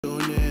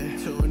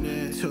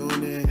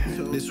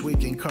This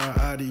week in car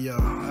audio.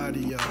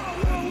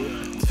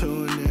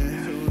 Tune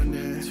in.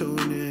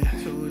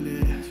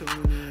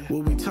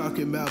 What we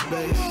talking about?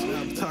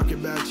 Bass. Talking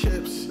about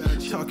chips.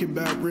 Talking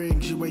about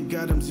rings. You ain't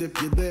got them, zip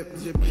your lip.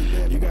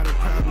 You got a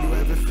problem you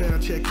haven't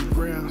found, check your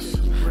grounds.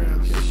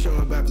 The show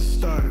about to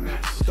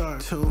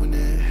start. Tune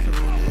in.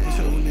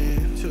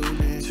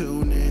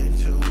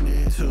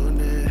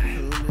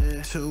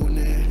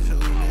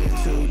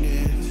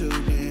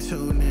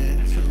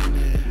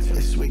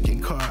 This week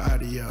in car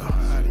audio.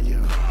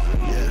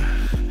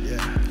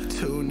 Yeah.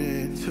 Tune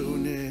in.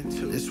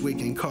 This week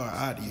in car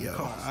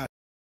audio.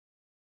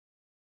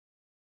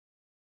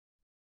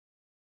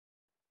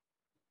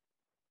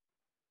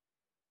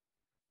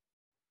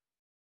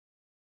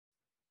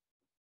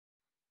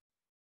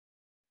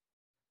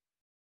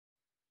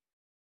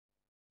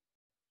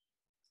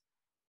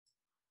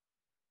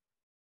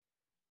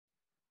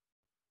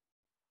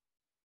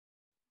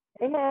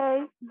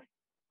 Hey.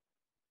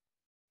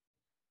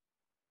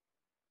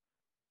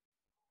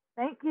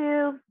 Thank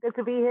you. Good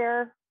to be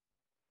here.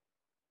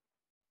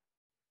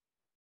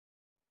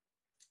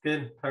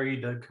 Good. How are you,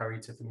 Doug? How are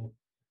you, Tiffany?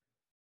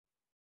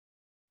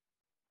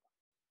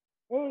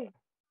 Hey.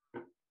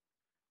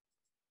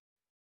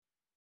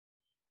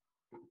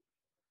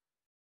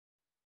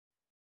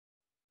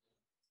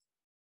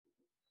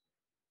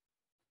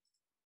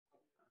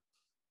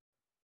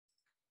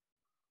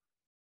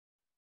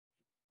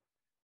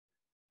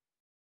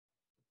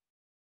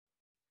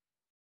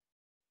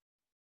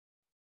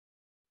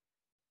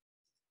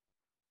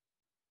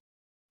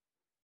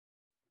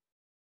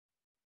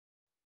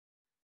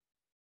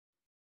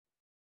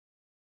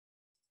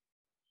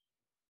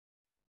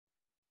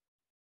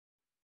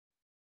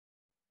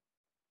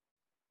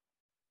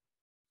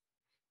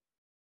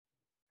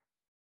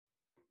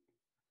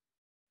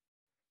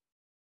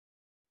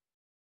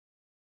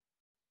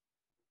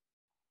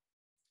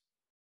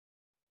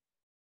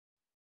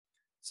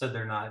 Said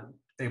they're not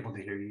able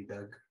to hear you,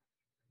 Doug.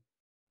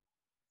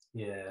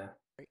 Yeah.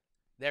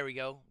 There we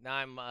go. Now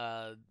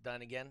I'm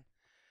done again.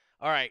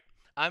 All right.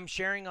 I'm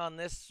sharing on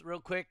this real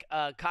quick.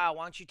 Kyle,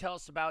 why don't you tell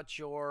us about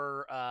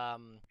your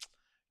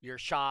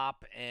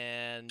shop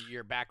and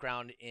your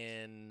background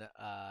in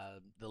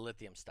the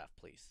lithium stuff,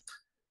 please?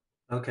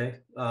 Okay.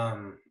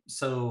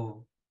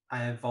 So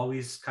I've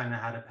always kind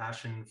of had a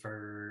passion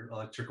for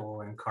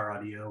electrical and car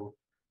audio.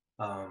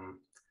 Um,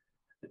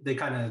 they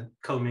kind of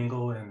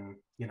commingle and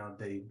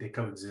they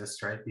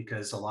coexist, right?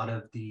 Because a lot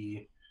of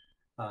the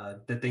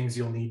things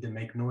you'll need to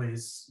make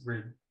noise,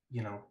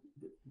 you know,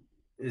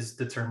 is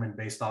determined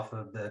based off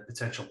of the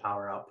potential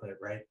power output,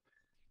 right?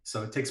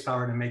 So it takes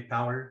power to make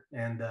power,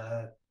 and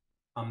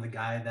I'm the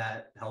guy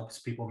that helps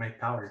people make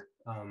power.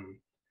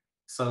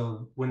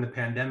 So when the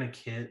pandemic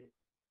hit,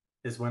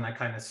 is when I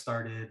kind of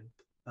started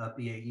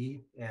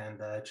EAE,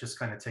 and just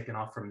kind of taken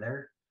off from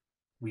there.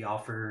 We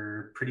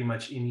offer pretty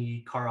much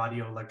any car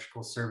audio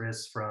electrical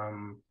service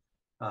from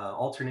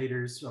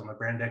alternators. I'm a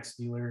Brand X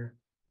dealer,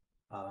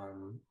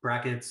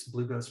 brackets,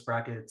 Blue Ghost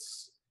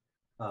brackets,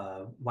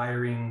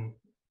 wiring,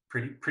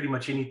 pretty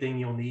much anything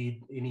you'll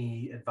need,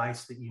 any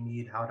advice that you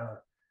need, how to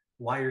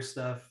wire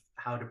stuff,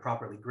 how to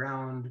properly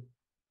ground.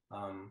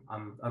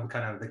 I'm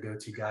kind of the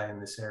go-to guy in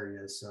this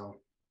area. So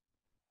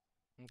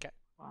Okay.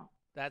 Wow.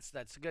 That's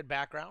a good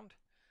background.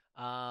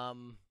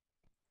 Um,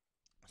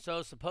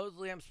 so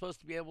supposedly I'm supposed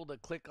to be able to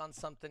click on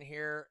something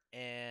here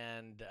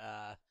and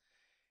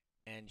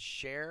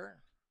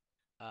share,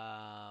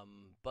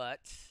 but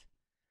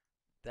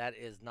that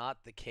is not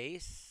the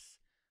case.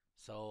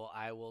 So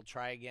I will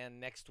try again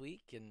next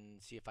week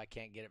and see if I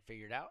can't get it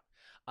figured out.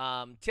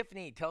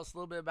 Tiffany, tell us a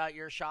little bit about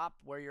your shop,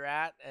 where you're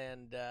at,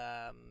 and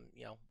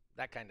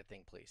that kind of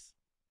thing, please.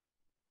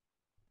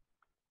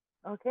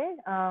 Okay.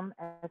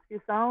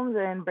 SQ Sounds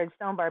in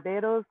Bridgetown,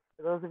 Barbados.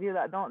 For those of you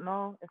that don't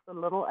know, it's a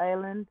little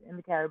island in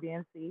the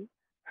Caribbean Sea.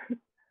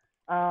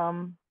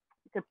 You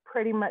could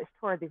pretty much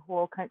tour the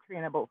whole country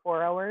in about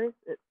 4 hours.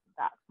 It's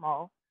that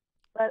small.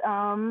 But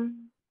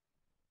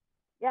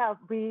yeah,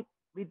 we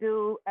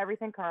do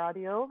everything car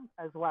audio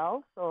as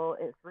well. So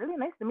it's really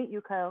nice to meet you,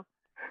 Kyle.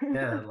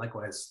 yeah,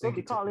 likewise. We'll Thank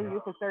be you, calling Tiffany.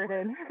 you for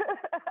certain.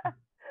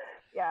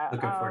 Yeah.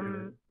 Looking forward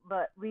to it.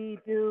 But we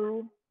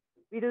do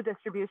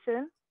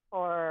distribution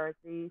for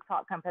the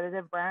top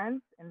competitive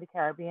brands in the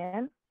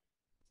Caribbean,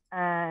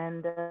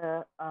 and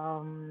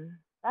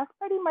that's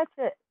pretty much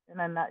it in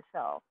a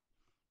nutshell.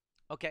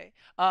 Okay.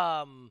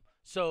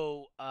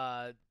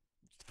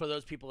 For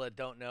those people that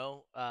don't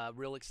know,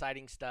 real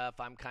exciting stuff.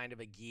 I'm kind of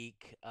a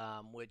geek,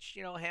 which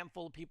a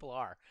handful of people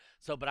are.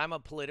 So, but I'm a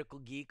political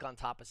geek on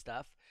top of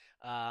stuff.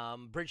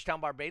 Bridgetown,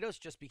 Barbados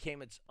just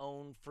became its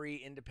own free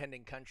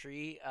independent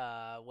country.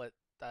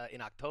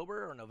 In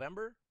October or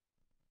November?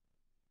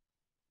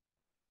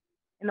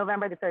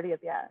 November the 30th,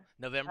 yeah.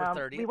 November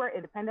We 30th. were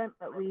independent,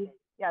 but we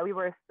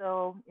were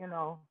still,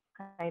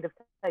 kind of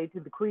tied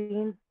to the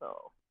Queen,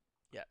 so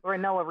Yeah. we're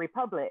now a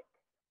republic.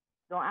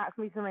 Don't ask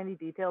me too many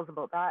details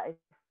about that. I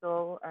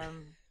still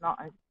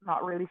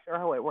not really sure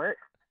how it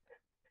works.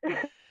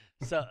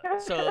 So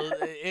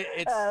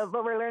it's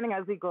But we're learning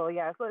as we go,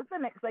 yeah. So it's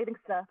been exciting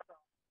stuff.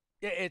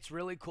 Yeah, it's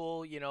really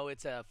cool. You know,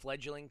 it's a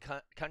fledgling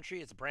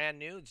country. It's brand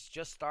new. It's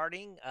just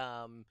starting.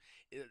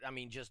 I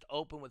mean, just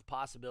open with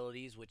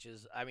possibilities, which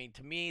is, I mean,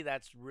 to me,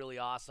 that's really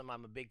awesome.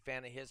 I'm a big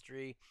fan of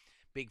history,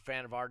 big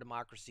fan of our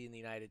democracy in the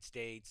United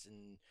States,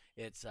 and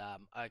it's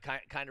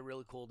kind of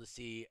really cool to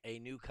see a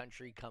new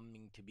country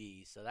coming to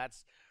be. So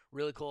that's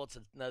really cool. It's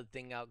another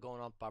thing out going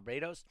on with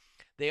Barbados.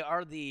 They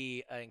are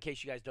in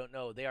case you guys don't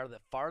know, they are the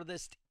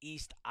farthest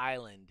east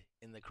island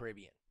in the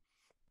Caribbean.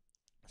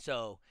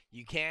 So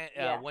you can't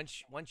Yeah.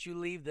 once you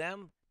leave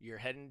them, you're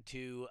heading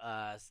to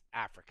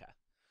Africa.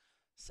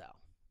 So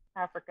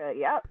Africa.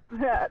 Yep.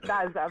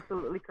 That is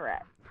absolutely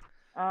correct.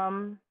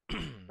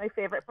 My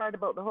favorite part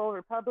about the whole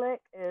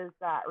republic is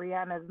that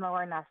Rihanna is now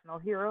our national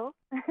hero.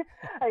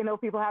 I know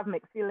people have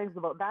mixed feelings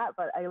about that,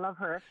 but I love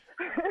her.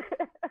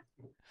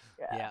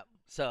 yeah.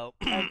 So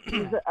And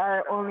she's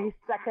our only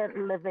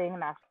second living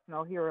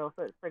national hero,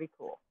 so it's pretty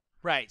cool.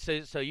 right.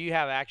 So you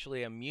have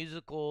actually a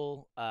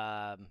musical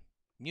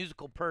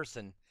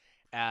person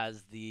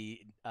as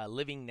the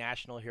living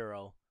national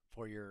hero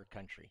for your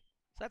country.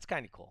 So that's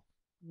kind of cool.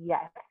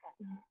 Yes.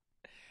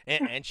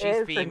 And It she's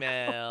is pretty cool.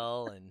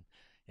 female, and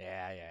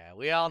yeah,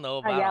 we all know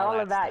about Yeah, all all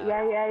of that.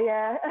 that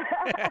Yeah.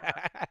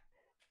 stuff.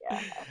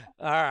 Yeah.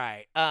 All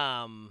right.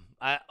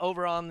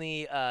 Over on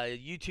the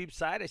YouTube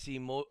side, I see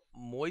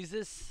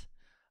Moises.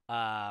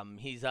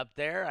 He's up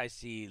there. I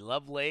see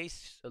Love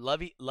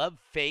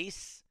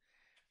Face,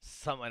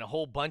 and a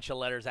whole bunch of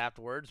letters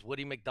afterwards.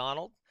 Woody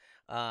McDonald.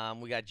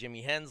 We got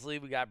Jimmy Hensley.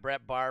 We got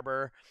Brett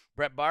Barber.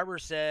 Brett Barber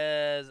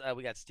says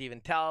we got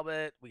Stephen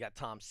Talbot. We got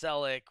Tom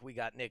Selleck. We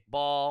got Nick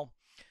Ball,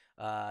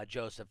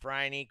 Joseph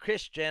Riney,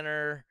 Chris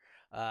Jenner,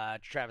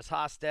 Travis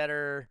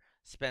Hostetter,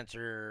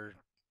 Spencer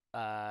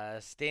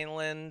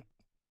Stanlin,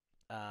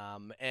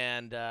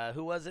 and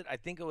who was it? I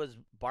think it was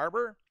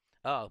Barber.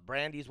 Oh,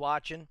 Brandy's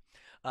watching.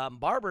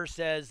 Barber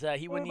says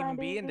he wouldn't even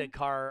be into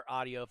car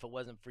audio if it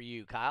wasn't for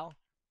you, Kyle.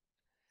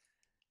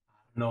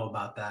 Know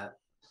about that.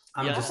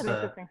 I'm Yeah. That's just an a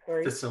interesting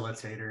story.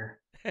 facilitator.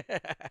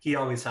 He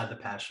always had the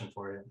passion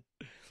for it.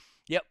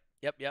 Yep.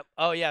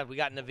 Oh yeah, we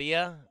got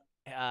Navia.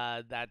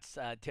 That's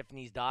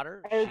Tiffany's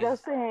daughter. I was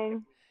just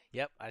saying,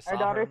 Yep, I saw our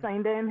daughter her.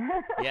 signed in.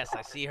 Yes,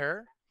 I see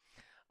her.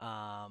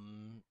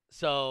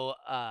 So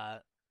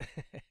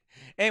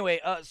anyway,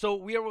 so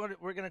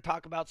we're gonna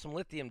talk about some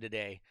lithium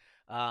today.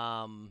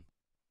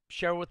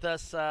 Share with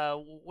us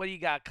what do you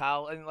got,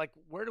 Kyle, and like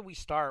where do we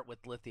start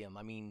with lithium?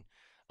 I mean,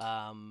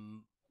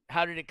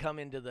 how did it come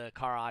into the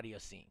car audio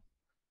scene?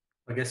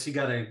 I guess you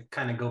got to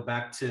kind of go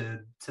back to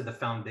the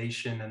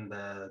foundation and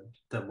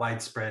the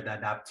widespread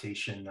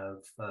adaptation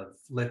of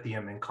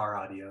lithium in car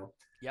audio.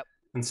 Yep.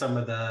 And some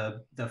of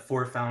the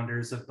four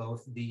founders of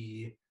both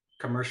the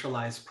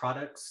commercialized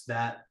products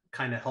that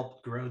kind of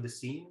helped grow the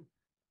scene,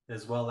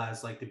 as well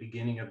as like the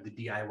beginning of the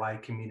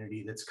DIY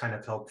community that's kind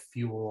of helped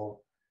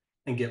fuel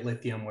and get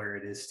lithium where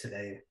it is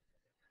today.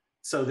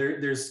 So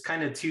there's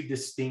kind of two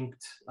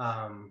distinct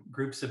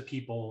groups of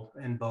people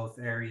in both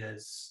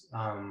areas.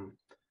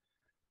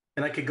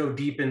 And I could go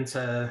deep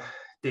into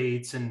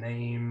dates and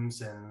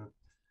names and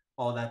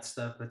all that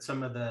stuff, but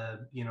some of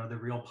the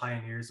real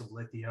pioneers of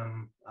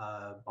lithium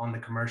on the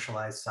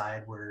commercialized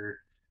side were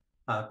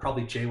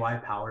probably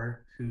JY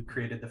Power, who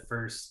created the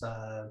first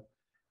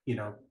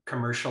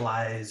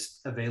commercialized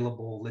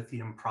available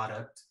lithium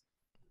product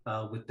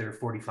with their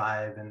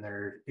 45 and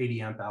their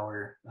 80 amp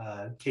hour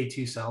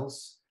K2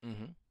 cells.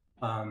 Mm-hmm.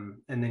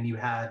 And then you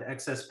had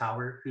Excess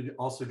Power, who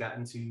also got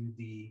into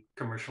the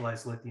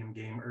commercialized lithium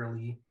game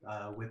early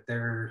with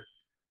their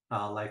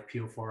Life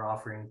PO4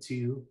 offering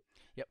too.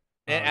 Yep.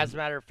 And as a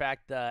matter of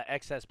fact,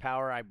 Excess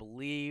Power, I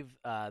believe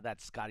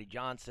that's Scotty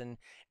Johnson,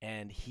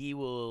 and he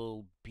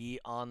will be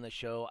on the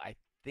show, I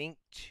think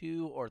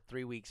 2 or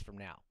 3 weeks from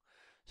now.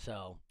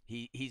 So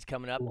he's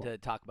coming up Cool. to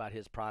talk about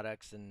his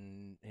products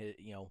and his,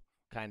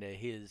 kind of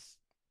his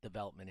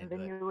development And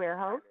into the it. new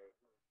warehouse.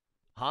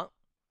 Huh?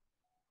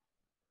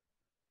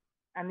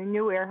 And the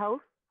new warehouse.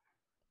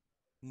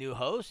 New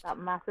host? That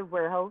massive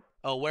warehouse.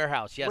 Oh,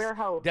 warehouse. Yes.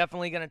 Warehouse.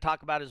 Definitely going to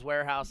talk about his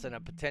warehouse and a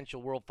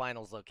potential World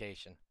Finals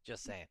location.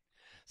 Just saying.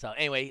 So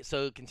anyway,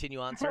 so continue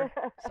on, sir.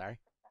 Sorry.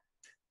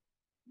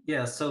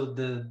 Yeah, so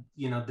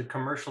the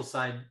commercial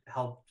side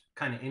helped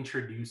kind of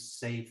introduce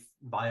safe,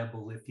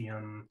 viable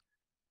lithium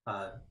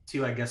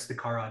to, I guess, the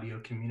car audio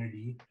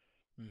community,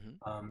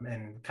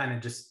 and kind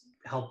of just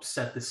help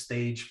set the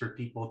stage for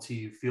people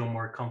to feel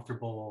more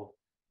comfortable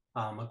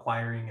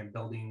acquiring and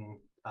building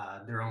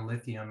their own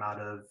lithium out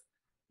of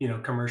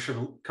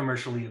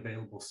commercially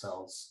available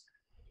cells,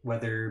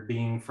 whether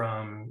being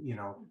from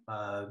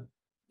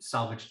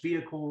salvaged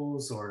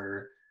vehicles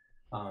or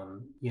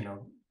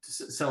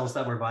cells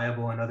that were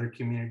viable in other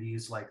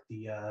communities like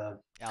the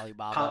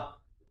Alibaba.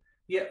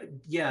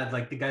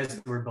 like the guys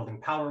that were building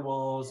power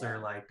walls or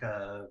like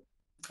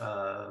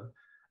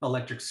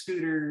electric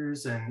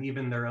scooters and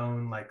even their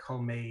own like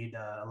homemade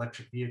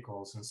electric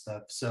vehicles and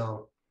stuff.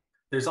 So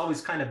there's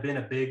always kind of been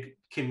a big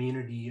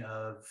community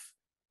of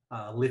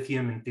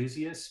lithium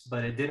enthusiasts,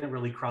 but it didn't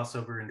really cross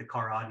over into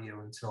car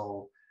audio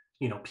until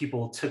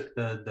people took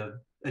the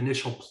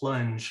initial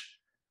plunge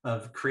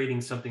of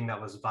creating something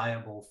that was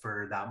viable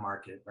for that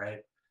market, right?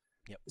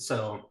 Yep.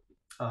 So,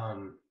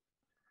 a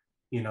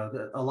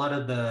lot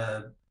of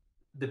the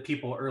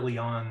people early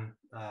on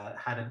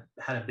had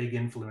a big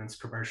influence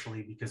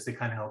commercially because they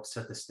kind of helped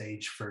set the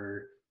stage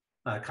for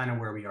kind of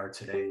where we are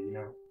today,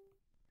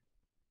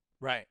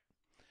 Right.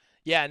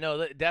 Yeah, no,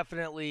 that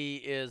definitely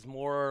is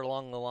more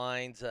along the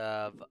lines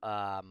of,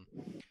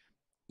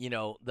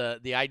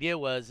 the idea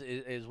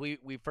is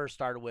we first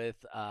started with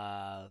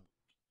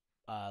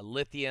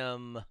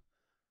lithium.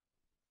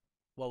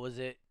 What was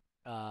it?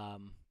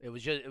 It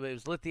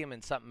was lithium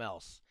and something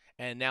else,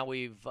 and now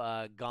we've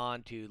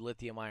gone to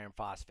lithium iron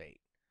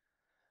phosphate.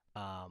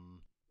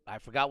 I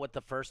forgot what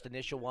the first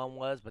initial one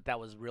was, but that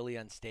was really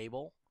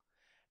unstable,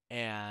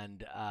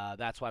 and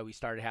that's why we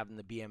started having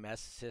the BMS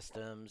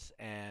systems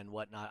and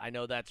whatnot. I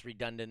know that's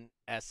redundant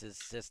S's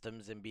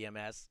systems in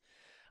BMS,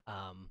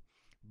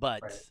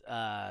 but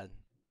right.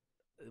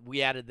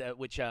 we added that,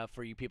 which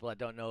for you people that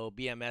don't know,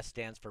 BMS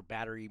stands for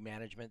Battery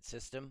Management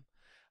System.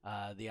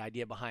 The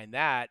idea behind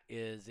that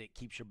is it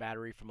keeps your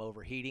battery from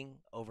overheating,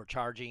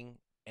 overcharging,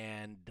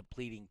 and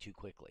depleting too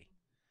quickly.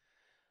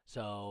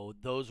 So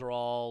those are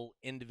all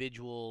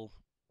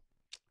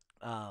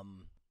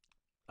um,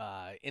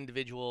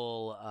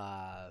 individual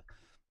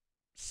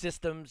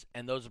systems,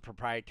 and those are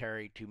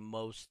proprietary to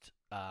most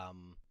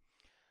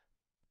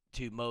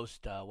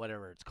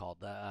whatever it's called,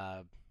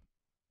 the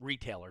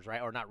retailers,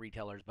 right? Or not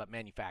retailers, but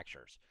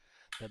manufacturers.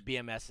 The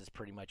BMS is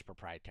pretty much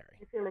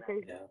proprietary.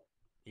 Yeah.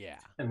 Yeah.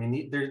 I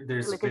mean,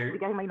 there's very.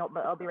 I might not,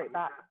 but I'll be right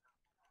back.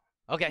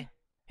 Okay.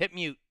 Hit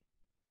mute.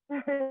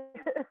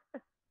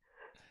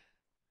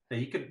 Yeah,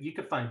 you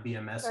could find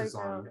BMSs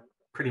on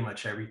pretty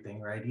much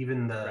everything, right?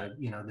 Even the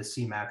the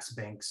CMAX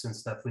banks and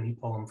stuff. When you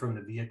pull them from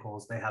the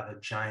vehicles, they have a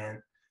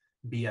giant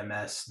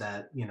BMS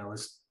that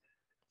is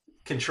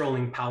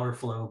controlling power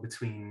flow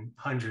between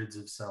hundreds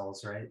of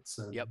cells, right?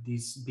 So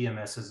these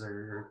BMSs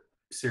are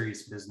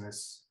serious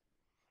business.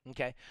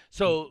 Okay.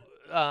 So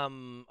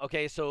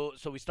so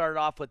we started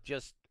off with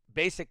just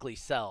basically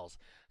cells.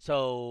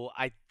 So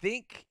I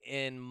think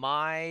in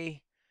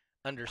my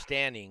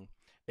understanding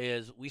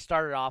is we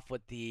started off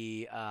with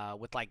the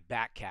with like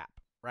back cap,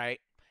 right?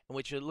 In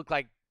which it looked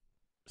like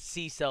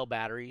C cell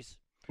batteries.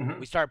 Mm-hmm.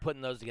 We started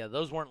putting those together.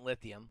 Those weren't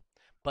lithium,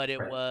 but it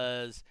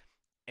was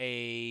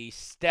a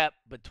step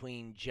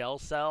between gel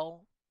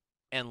cell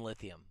and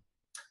lithium.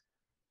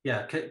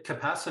 Yeah,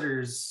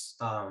 capacitors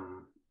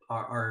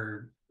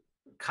are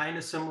kind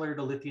of similar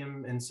to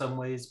lithium in some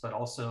ways, but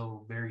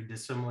also very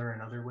dissimilar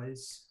in other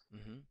ways.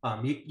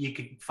 Mm-hmm. You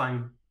could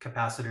find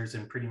capacitors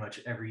in pretty much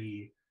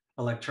every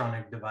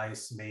electronic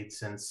device made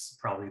since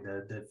probably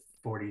the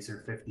 40s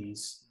or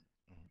 50s.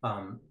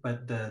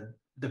 But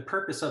the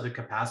purpose of the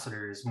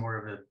capacitor is more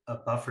of a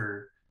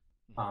buffer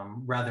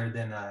rather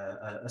than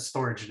a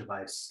storage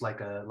device like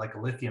a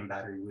lithium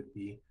battery would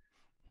be.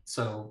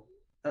 So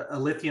a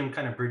lithium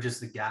kind of bridges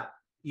the gap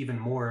even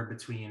more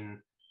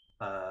between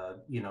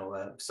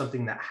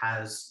something that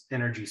has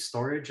energy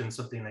storage and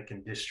something that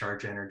can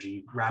discharge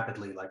energy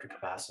rapidly like a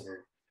capacitor.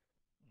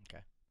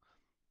 Okay.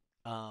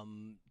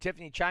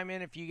 Tiffany, chime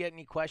in if you get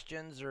any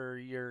questions or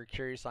you're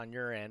curious on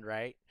your end,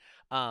 right?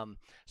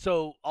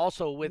 So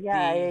also with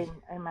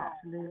I'm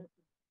actually.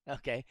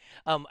 Okay.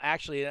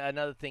 Actually,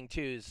 another thing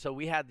too is so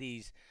we had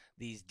these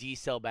D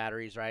cell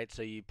batteries, right?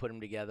 So you put them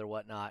together,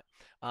 whatnot.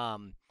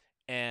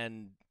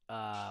 And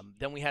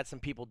then we had some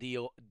people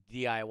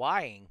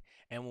DIYing,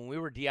 and when we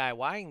were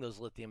DIYing those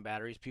lithium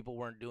batteries, people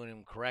weren't doing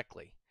them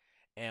correctly,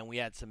 and we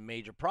had some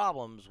major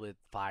problems with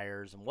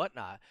fires and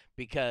whatnot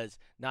because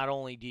not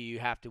only do you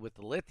have to with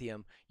the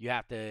lithium, you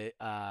have to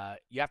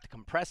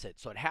compress it,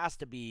 so it has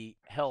to be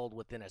held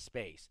within a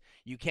space.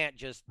 You can't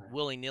just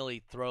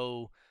willy-nilly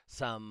throw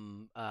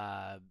some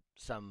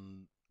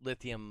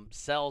lithium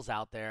cells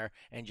out there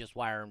and just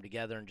wire them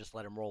together and just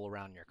let them roll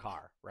around your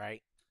car,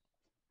 right?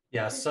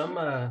 Yeah, some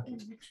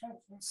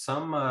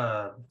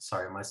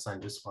sorry, my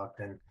son just walked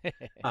in.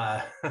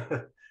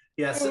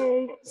 Yeah,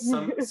 some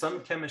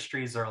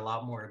chemistries are a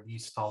lot more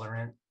abuse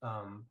tolerant,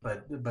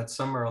 but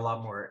some are a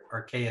lot more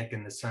archaic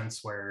in the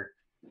sense where,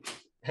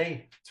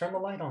 hey, turn the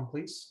light on,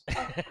 please.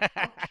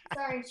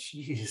 Sorry.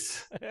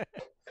 Jeez.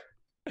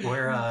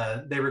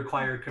 Where they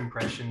require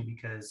compression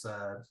because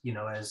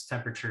as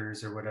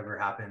temperatures or whatever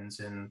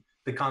happens and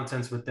the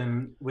contents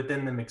within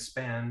them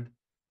expand,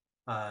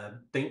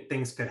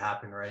 things could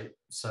happen, right?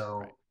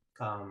 So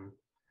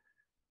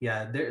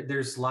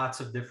there's lots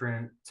of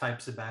different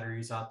types of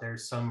batteries out there.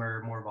 Some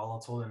are more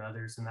volatile than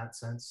others in that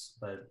sense,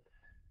 but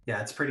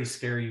yeah, it's pretty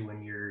scary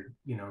when you're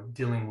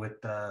dealing with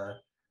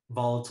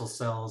volatile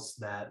cells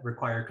that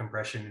require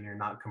compression and you're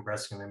not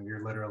compressing them.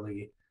 You're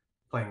literally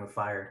playing with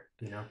fire.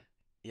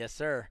 Yes,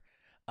 sir.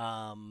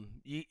 Have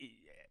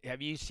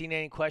you seen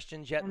any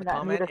questions yet in the that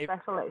comment? Need a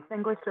special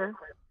extinguisher.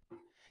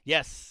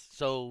 Yes.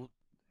 So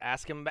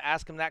ask him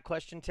that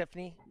question,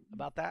 Tiffany,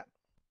 about that.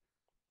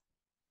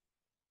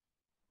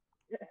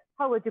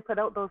 How would you put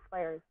out those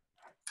fires?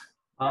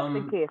 Just in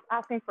Um, case.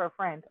 Asking for a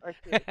friend or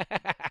two.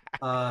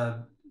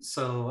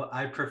 so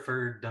I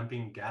prefer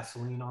dumping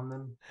gasoline on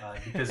them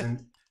because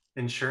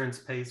insurance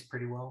pays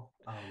pretty well.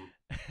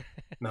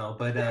 No,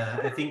 but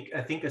I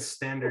think a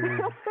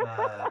standard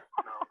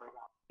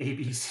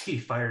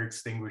ABC fire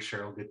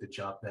extinguisher will get the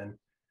job done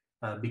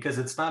because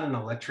it's not an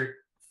electric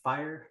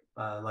fire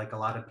like a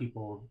lot of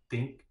people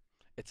think.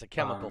 It's a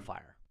chemical Um,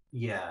 fire.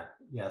 yeah,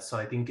 yeah. So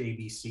I think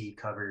ABC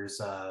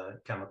covers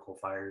chemical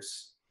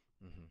fires.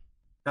 Hmm.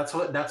 That's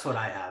what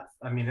I have.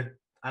 I mean,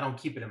 I don't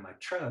keep it in my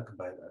truck,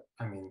 but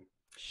I mean,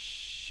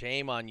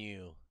 Shame on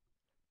you.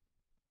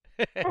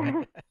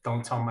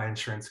 don't tell my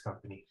insurance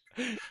company.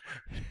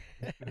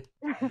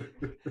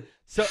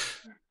 So,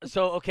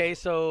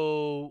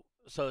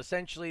 so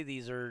essentially,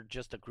 these are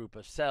just a group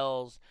of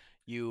cells.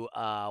 You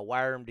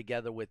wire them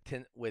together with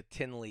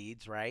tin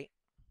leads, right?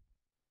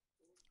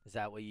 Is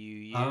that what you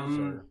use, or?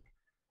 um,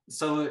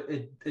 so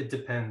it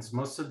depends.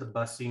 Most of the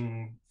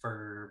busing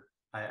for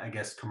I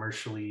guess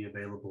commercially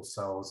available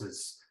cells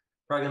is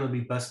probably going to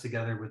be bussed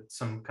together with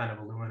some kind of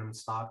aluminum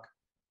stock.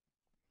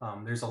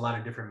 There's a lot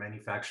of different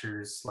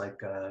manufacturers, like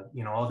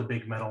all the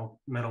big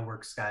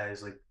metalworks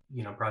guys, like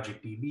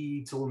Project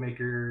DB,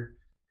 Toolmaker,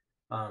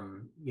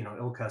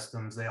 Il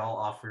Customs. They all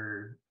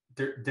offer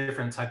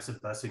different types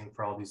of busing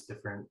for all these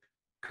different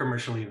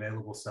commercially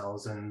available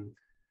cells, and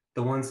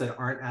the ones that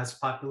aren't as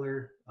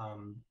popular,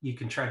 you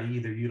can try to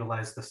either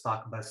utilize the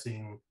stock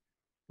busing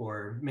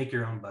or make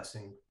your own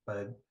busing.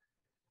 But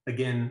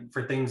again,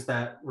 for things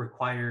that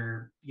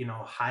require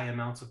high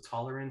amounts of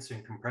tolerance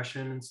and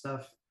compression and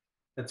stuff,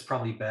 that's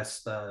probably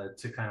best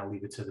to kind of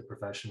leave it to the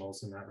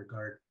professionals in that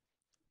regard.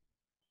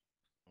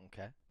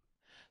 Okay.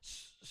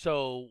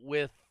 So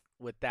with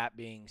that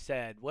being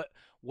said,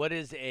 what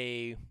is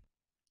a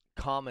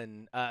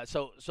common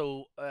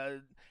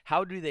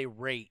how do they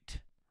rate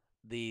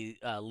the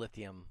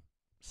lithium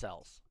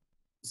cells?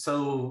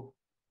 So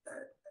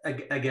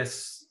I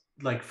guess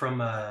like from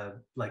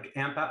like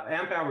amp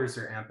hours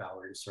or amp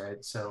hours,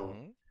 right? So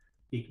Hmm.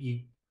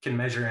 you can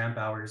measure amp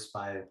hours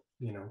by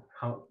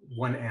how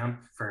 1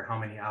 amp for how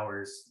many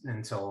hours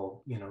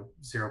until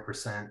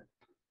 0%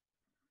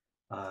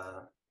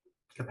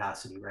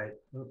 capacity, right?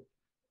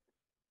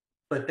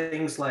 But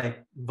things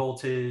like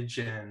voltage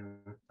and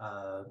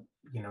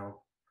you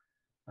know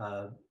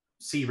uh,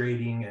 C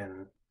rating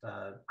and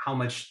how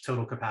much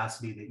total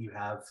capacity that you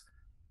have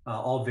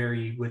all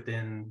vary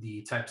within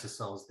the types of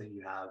cells that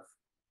you have.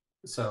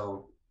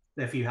 So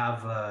if you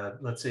have,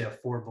 let's say, a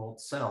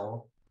 4-volt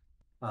cell,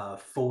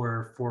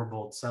 4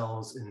 4-volt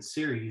cells in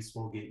series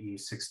will get you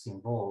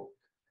 16 volt.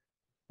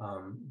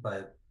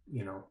 But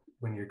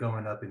when you're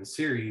going up in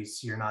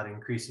series, you're not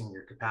increasing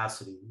your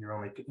capacity; you're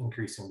only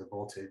increasing the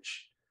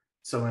voltage.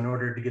 So in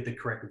order to get the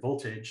correct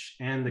voltage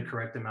and the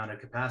correct amount of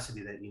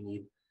capacity that you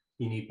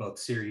need both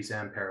series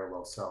and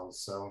parallel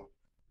cells. So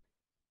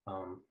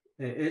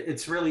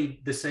it's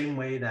really the same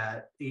way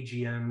that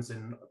AGMs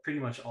and pretty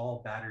much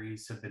all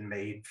batteries have been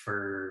made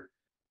for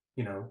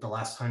the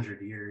last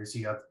 100 years.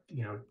 You have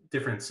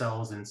different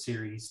cells in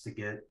series to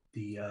get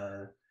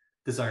the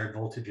desired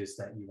voltages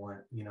that you want.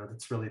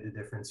 That's really the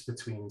difference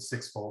between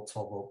 6-volt,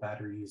 12-volt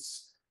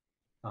batteries.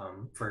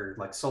 For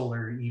like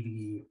solar,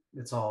 EV,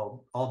 it's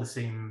all the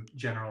same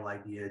general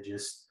idea,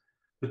 just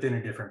within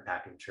a different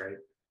package, right?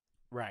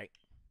 Right.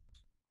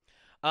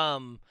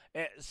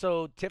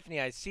 So Tiffany,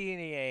 I see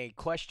a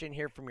question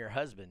here from your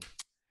husband.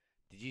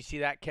 Did you see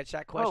that? Catch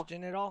that Oh,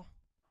 question at all?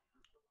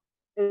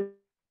 is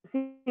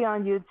he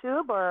on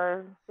YouTube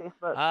or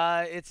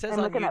Facebook? It says I'm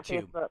on looking at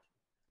YouTube. Facebook.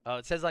 Oh,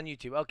 it says on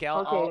YouTube. Okay, Okay,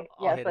 I'll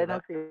yes, hit I it don't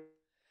up.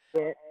 see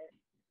it.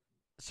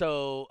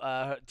 So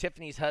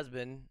Tiffany's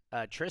husband,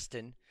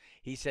 Tristan,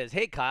 he says,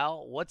 "Hey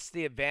Kyle, what's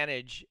the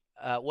advantage?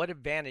 What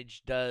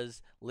advantage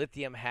does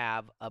lithium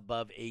have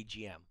above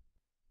AGM?"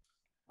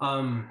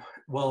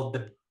 Well,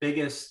 the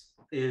biggest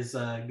is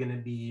going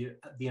to be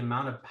the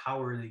amount of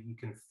power that you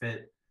can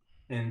fit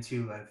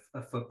into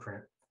a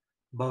footprint,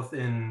 both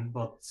in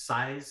both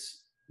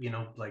size, you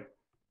know,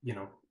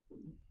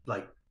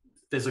 like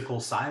physical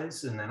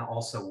size, and then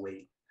also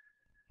weight.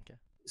 Okay.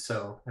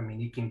 So, I mean,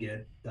 you can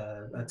get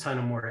a ton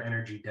of more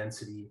energy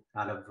density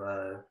out of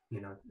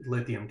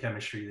lithium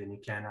chemistry than you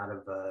can out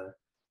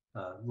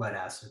of lead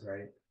acid,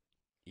 right?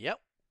 Yep.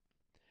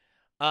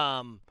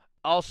 Um,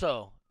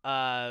 Also,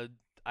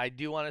 I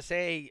do want to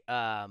say,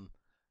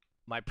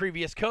 my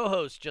previous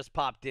co-host just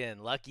popped in.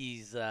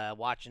 Lucky's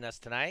watching us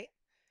tonight.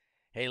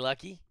 Hey,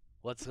 Lucky,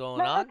 what's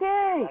going on?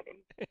 Okay.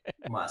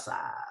 Masa.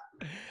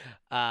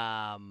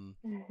 Um,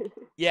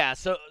 yeah.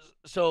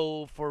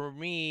 So for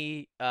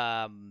me,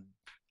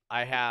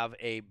 I have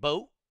a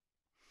boat,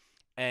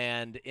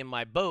 and in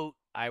my boat,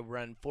 I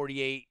run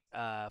 48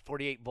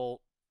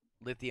 volt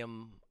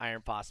lithium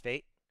iron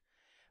phosphate.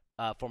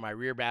 For my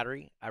rear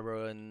battery, I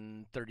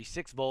run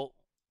 36-volt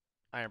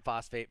iron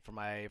phosphate for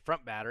my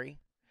front battery,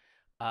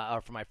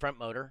 or for my front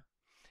motor.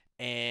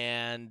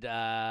 And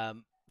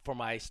for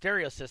my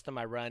stereo system,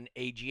 I run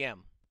AGM.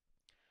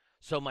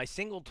 So my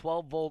single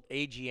 12-volt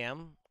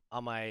AGM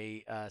on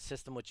my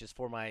system, which is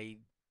for my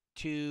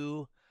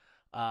two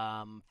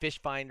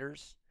fish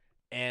finders,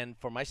 and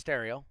for my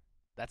stereo.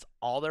 That's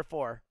all they're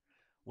for.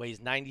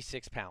 Weighs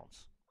 96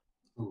 pounds.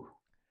 Ooh.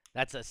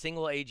 That's a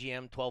single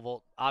AGM 12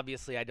 volt.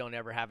 Obviously, I don't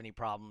ever have any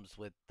problems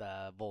with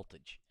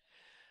voltage.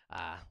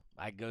 I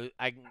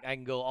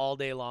can go all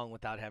day long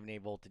without having any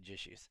voltage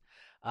issues.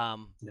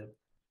 Yep.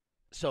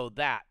 So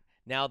that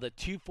now the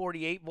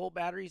 248 volt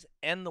batteries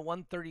and the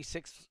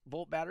 136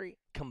 volt battery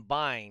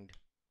combined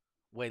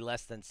weigh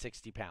less than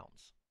 60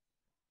 pounds.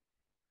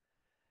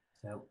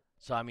 Yep.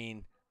 So I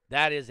mean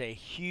that is a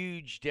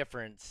huge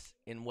difference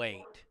in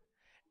weight,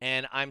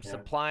 and I'm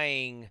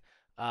supplying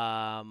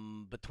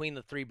between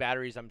the three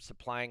batteries, I'm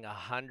supplying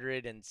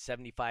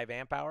 175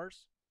 amp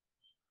hours.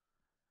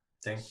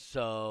 Dang.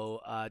 So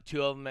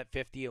two of them at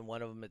 50 and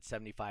one of them at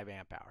 75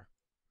 amp hour.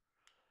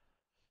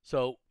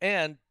 So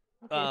and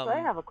Okay, so I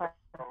have a question.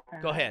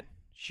 Go ahead,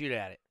 shoot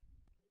at it.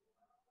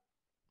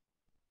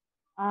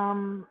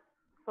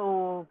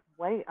 So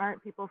why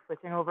aren't people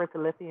switching over to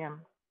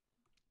lithium?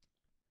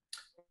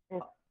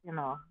 If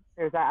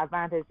there's that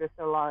advantage, there's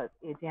still a lot of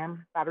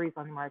AGM batteries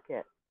on the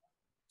market.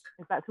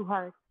 Is that too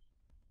hard?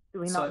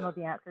 Do we not know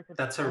the answer to that?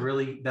 That's a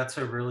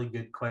really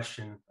good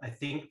question. I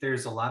think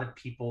there's a lot of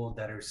people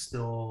that are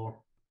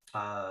still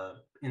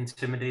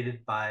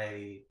intimidated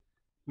by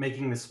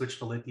making the switch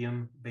to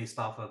lithium based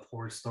off of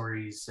horror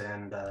stories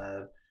and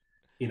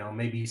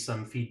maybe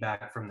some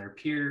feedback from their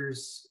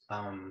peers.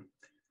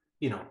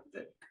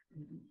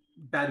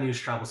 Bad news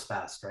travels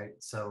fast, right?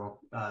 So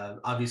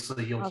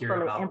obviously you'll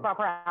hear about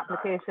improper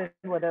application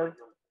would have.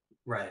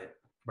 Right.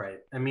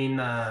 I mean,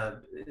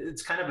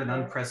 it's kind of an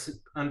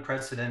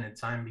unprecedented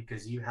time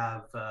because you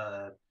have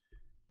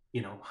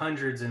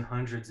hundreds and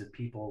hundreds of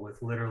people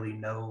with literally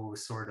no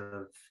sort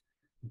of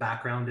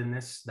background in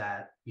this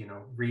that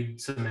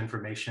read some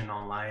information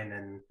online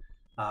and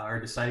are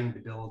deciding to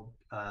build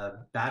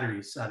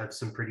batteries out of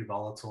some pretty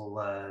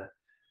volatile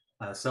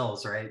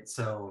cells, right?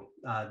 So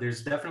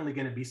there's definitely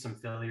going to be some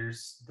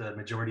failures. The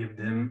majority of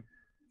them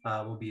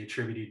will be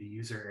attributed to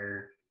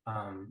user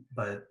error,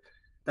 but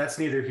that's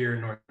neither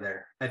here nor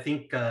there. I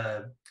think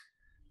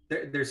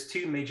there's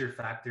two major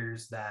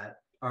factors that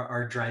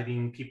are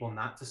driving people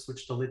not to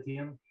switch to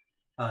lithium.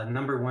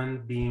 Number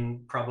one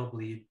being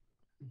probably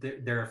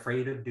they're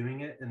afraid of doing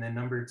it, and then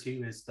number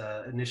two is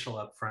the initial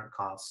upfront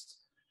cost.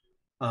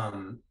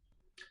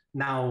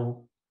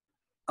 Now,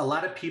 a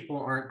lot of people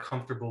aren't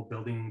comfortable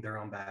building their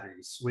own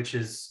batteries, which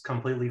is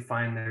completely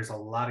fine. There's a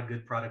lot of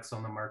good products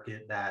on the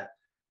market that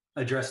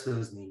address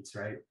those needs,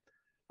 right?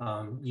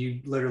 You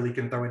literally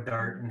can throw a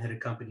dart and hit a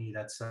company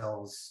that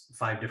sells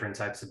 5 different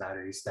types of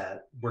batteries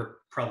that work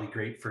probably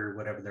great for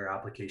whatever their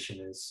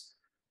application is.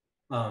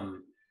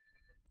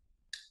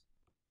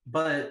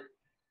 But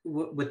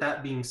with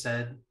that being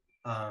said,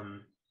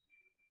 the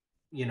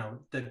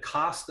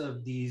cost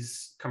of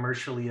these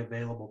commercially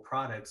available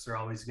products are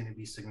always going to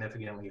be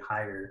significantly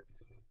higher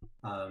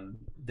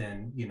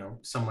than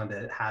someone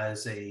that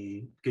has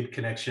a good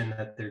connection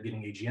that they're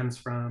getting AGMs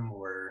from,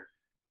 or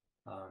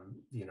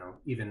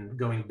even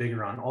going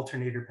bigger on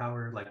alternator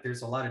power. Like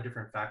there's a lot of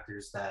different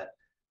factors that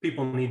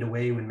people need to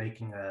weigh when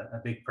making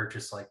a big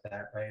purchase like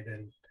that, right?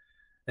 And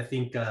I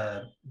think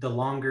the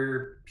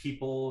longer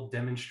people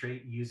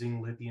demonstrate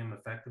using lithium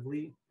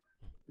effectively,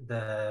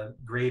 the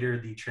greater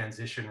the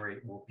transition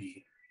rate will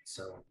be.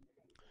 So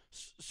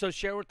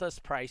share with us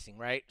pricing,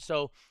 right?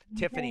 So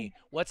Tiffany,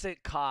 what's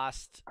it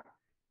cost?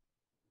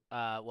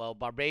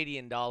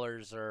 Barbadian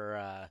dollars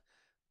are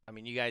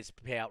you guys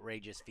pay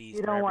outrageous fees.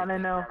 You don't want to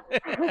know.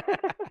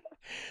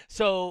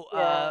 So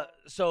our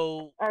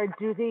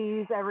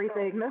duties,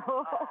 everything.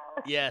 No.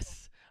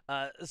 Yes.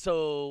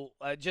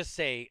 Just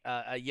say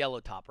a yellow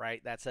top,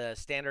 right? That's a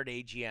standard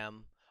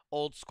AGM,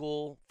 old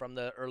school from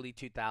the early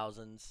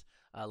 2000s,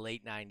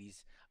 late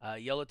 90s.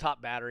 Yellow top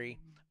battery.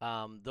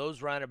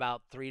 Those run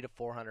about $300 to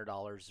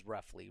 $400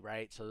 roughly,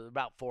 right? So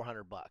about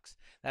 $400.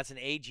 That's an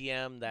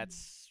AGM.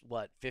 That's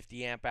what,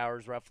 50 amp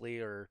hours roughly,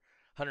 or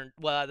 100.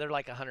 Well, they're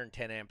like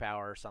 110 amp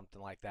hour or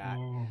something like that.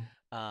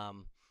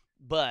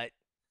 But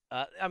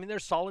they're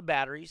solid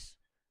batteries,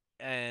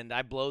 and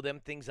I blow them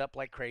things up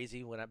like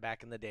crazy when I'm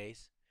back in the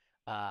days.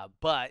 So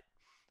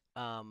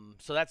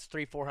that's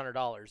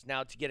 $300-400.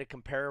 Now, to get a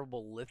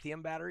comparable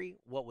lithium battery,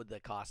 what would the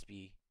cost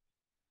be?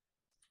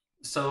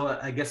 So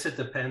I guess it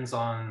depends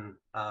on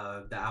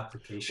the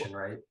application,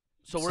 right?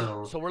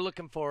 So we're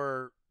looking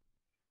for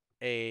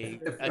a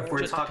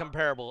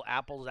comparable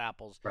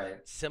apples, right?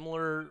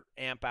 Similar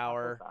amp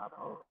hour,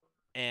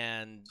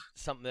 and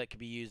something that could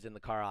be used in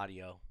the car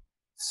audio.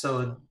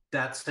 So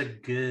that's a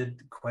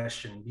good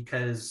question,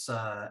 because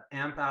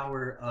amp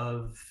hour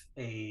of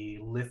a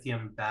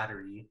lithium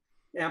battery,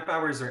 amp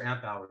hours are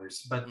amp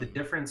hours, but the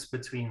difference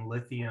between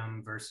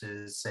lithium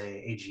versus,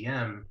 say,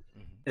 AGM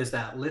is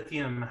that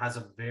lithium has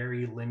a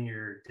very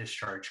linear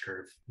discharge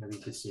curve. Maybe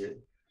you can see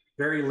it.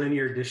 Very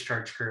linear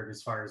discharge curve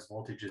as far as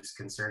voltage is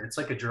concerned. It's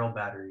like a drill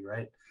battery,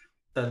 right?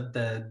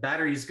 The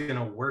battery is going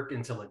to work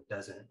until it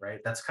doesn't, right?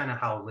 That's kind of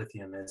how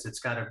lithium is. It's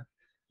got a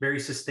very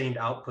sustained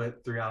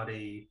output throughout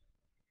a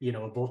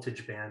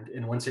voltage band,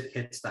 and once it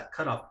hits that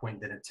cutoff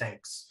point, then it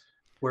tanks.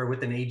 Where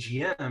with an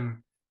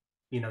AGM,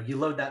 you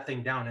load that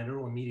thing down and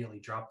it'll immediately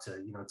drop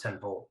to 10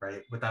 volt,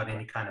 right, without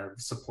any kind of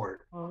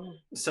support.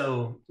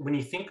 So when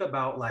you think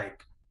about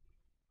like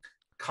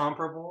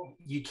comparable,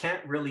 you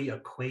can't really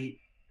equate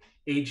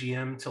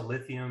AGM to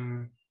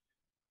lithium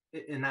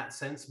in that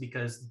sense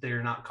because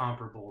they're not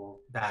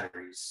comparable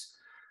batteries.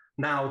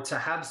 Now, to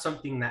have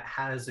something that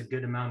has a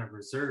good amount of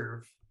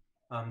reserve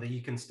that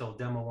you can still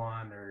demo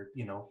on, or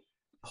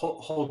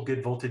hold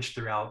good voltage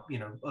throughout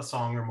a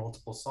song or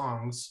multiple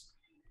songs,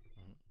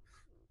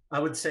 I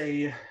would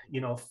say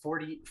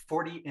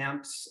 40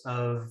 amps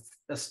of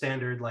a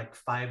standard like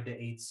 5 to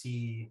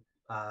 8C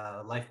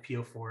Life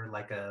PO4,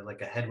 like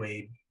a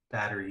Headway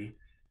battery,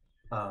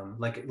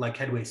 like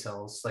Headway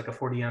cells, like a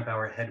 40 amp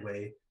hour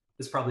Headway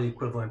is probably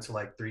equivalent to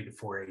like 3 to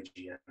 4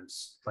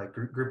 AGMs, like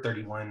Group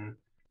 31,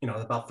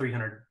 about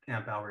 300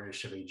 amp hour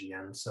ish of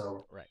AGM.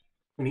 So right.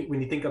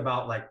 When you think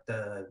about like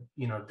the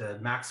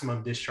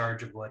maximum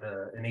discharge of what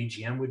an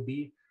AGM would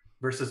be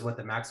versus what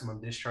the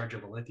maximum discharge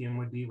of a lithium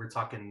would be, we're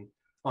talking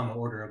on the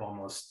order of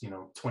almost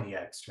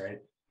 20x, right?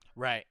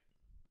 Right.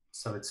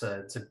 So it's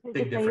a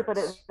big difference. You put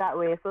it that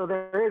way, so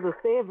there is a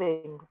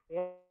savings.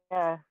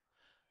 Yeah.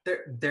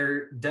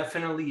 There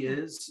definitely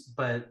is,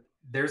 but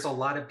there's a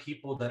lot of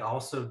people that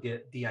also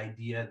get the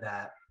idea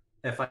that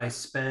if I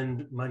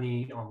spend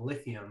money on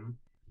lithium,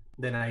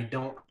 then I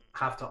don't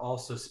have to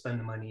also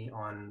spend money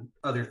on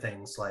other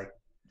things like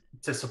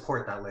to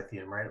support that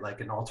lithium, right?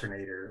 Like an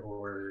alternator,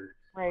 or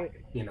right,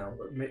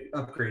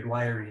 upgrade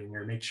wiring,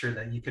 or make sure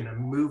that you can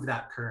move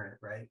that current,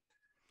 right?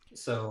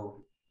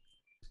 So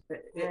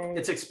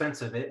it's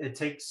expensive. It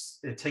takes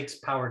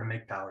power to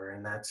make power,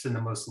 and that's in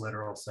the most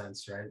literal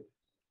sense, right?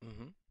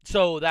 Mm-hmm.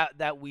 So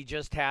that we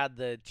just had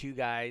the two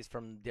guys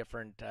from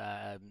different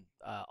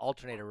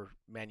alternator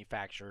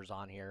manufacturers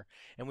on here,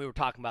 and we were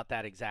talking about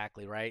that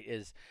exactly, right?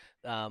 Is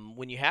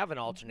when you have an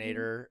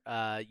alternator,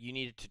 you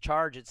need it to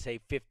charge at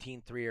say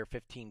 15.3 or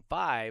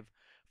 15.5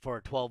 for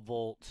a 12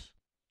 volt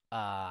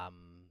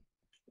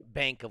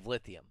bank of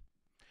lithium.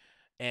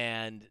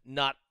 And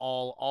not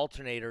all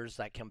alternators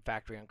that come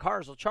factory on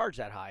cars will charge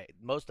that high.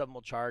 Most of them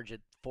will charge at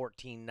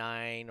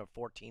 14.9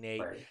 or 14.8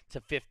 Right. to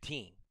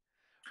 15,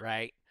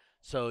 right?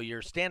 So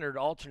your standard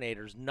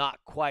alternator is not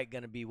quite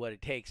going to be what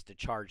it takes to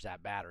charge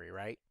that battery,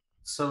 right?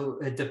 So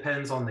it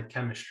depends on the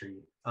chemistry.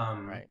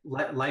 Right.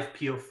 Life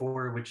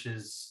PO4, which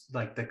is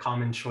like the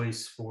common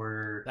choice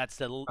for... That's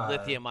the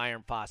lithium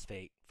iron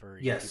phosphate for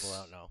yes, people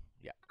who don't know.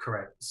 Yeah.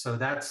 Correct. So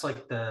that's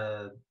like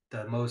the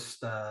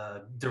most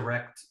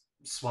direct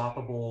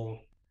swappable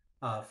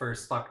for a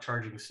stock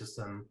charging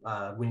system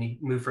when you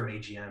move from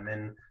AGM.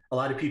 And a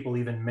lot of people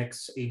even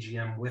mix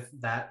AGM with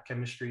that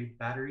chemistry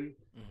battery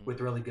with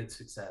really good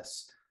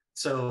success.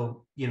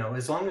 So,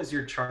 as long as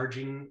you're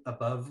charging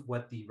above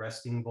what the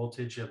resting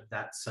voltage of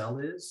that cell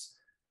is,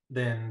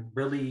 then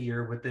really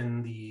you're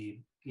within the,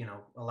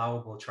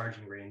 allowable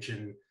charging range.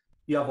 And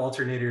you have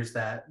alternators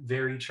that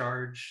vary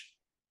charge.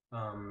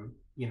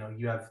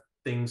 You have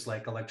things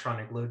like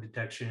electronic load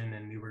detection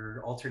and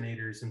newer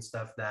alternators and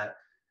stuff that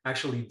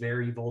actually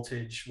vary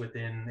voltage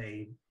within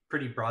a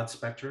pretty broad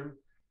spectrum.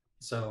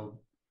 So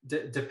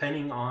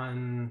depending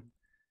on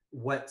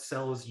what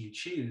cells you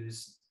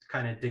choose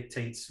kind of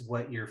dictates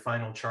what your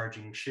final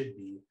charging should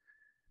be.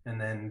 And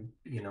then,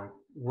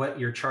 what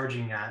you're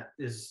charging at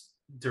is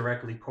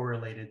directly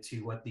correlated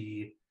to what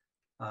the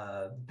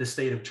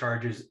state of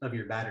charges of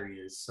your battery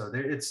is. So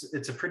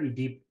it's a pretty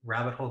deep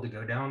rabbit hole to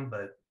go down,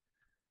 but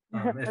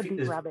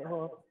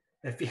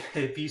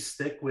if you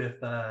stick with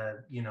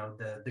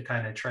the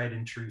kind of tried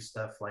and true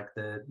stuff like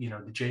the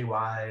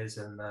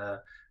JYs and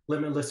the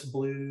Limitless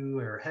Blue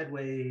or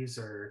Headways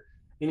or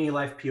any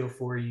Life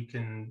PO4, you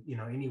can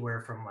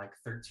anywhere from like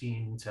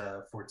 13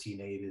 to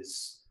 14.8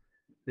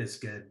 is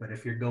good. But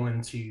if you're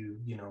going to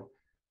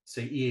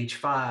say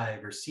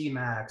EH5 or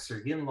CMAX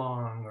or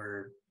Yinlong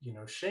or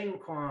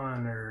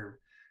Shengquan or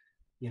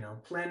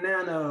Plan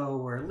Nano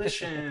or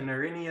Lishan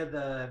or any of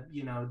the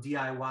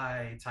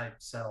DIY type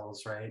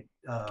cells, right?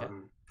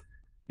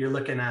 You're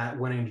looking at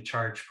wanting to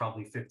charge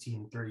probably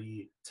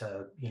 15.3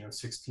 to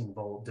 16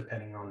 volt,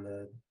 depending on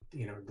the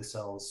the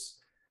cells,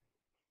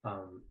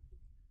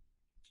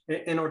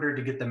 in order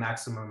to get the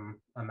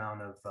maximum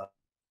amount of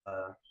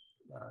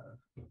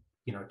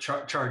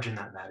charge in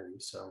that battery.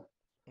 So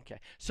okay,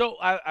 so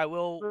I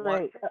will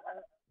right.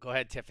 Go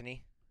ahead,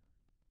 Tiffany.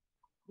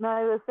 No,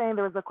 I was saying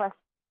there was a question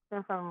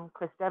from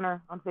Chris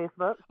Jenner on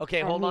Facebook.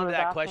 Okay, hold on to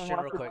that question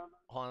real quick.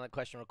 Hold on that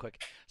question real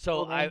quick.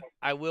 So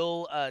I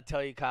will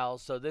tell you, Kyle.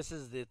 So this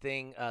is the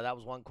thing. That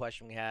was one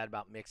question we had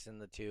about mixing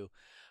the two.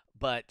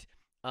 But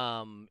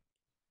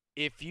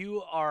if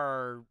you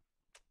are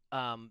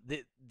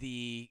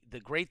the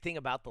great thing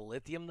about the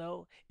lithium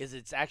though is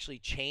it's actually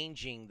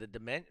changing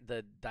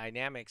the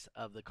dynamics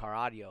of the car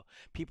audio.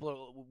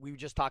 We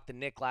just talked to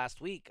Nick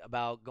last week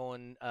about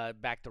going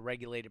back to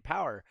regulated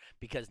power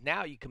because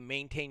now you can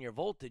maintain your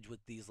voltage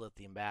with these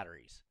lithium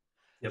batteries.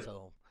 Yep.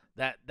 So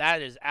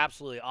that is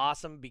absolutely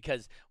awesome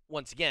because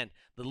once again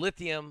the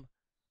lithium,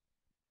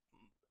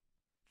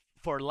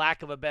 for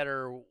lack of a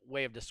better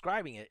way of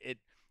describing it,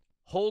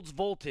 holds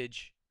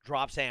voltage,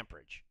 drops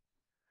amperage,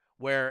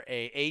 where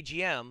a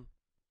AGM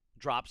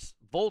drops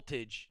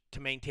voltage to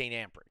maintain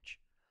amperage.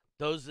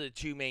 Those are the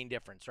two main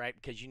difference, right?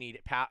 Because you need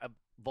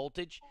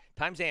voltage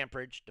times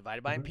amperage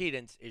divided by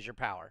impedance is your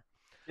power.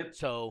 Yep.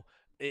 So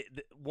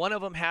one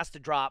of them has to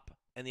drop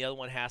and the other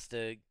one has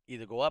to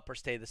either go up or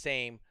stay the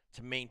same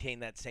to maintain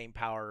that same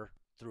power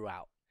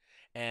throughout.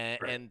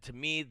 And to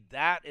me,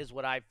 that is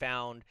what I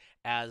found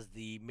as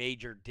the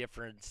major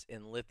difference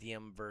in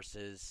lithium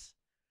versus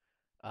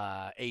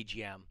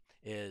AGM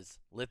is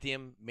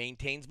lithium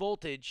maintains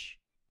voltage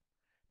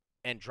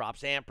and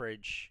drops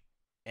amperage,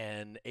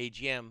 and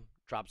AGM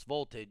drops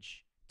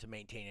voltage to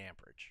maintain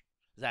amperage.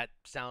 Does that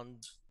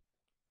sound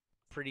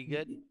pretty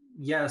good?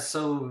 Yeah,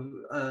 so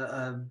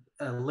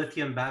a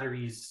lithium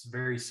battery is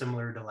very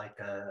similar to like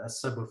a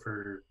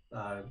subwoofer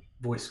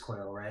voice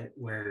coil, right?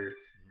 Where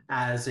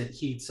as it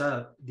heats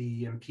up,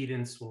 the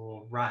impedance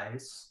will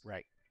rise,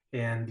 right,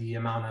 and the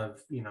amount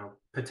of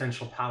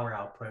potential power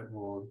output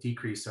will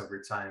decrease over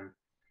time.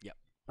 Yep.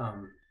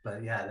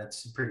 But yeah,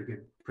 that's a pretty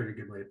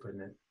good way of putting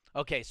it.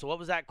 Okay, so what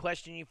was that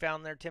question you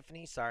found there,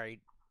 Tiffany? Sorry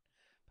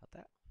about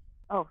that.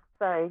 Oh,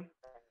 sorry.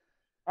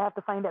 I have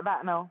to find it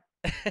back now.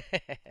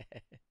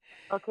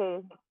 Okay.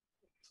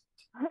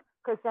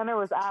 Christiana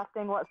was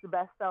asking what's the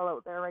best sell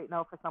out there right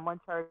now for someone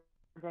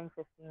charging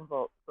 15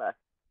 volts plus.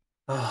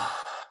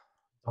 Oh,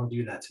 don't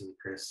do that to me,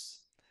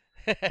 Chris.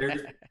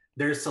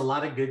 There's a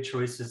lot of good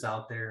choices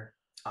out there.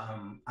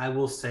 I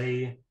will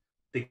say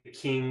the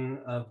king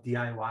of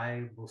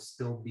DIY will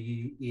still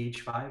be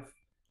EH5,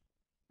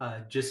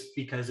 just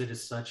because it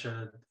is such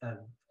a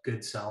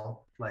good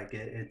sell. Like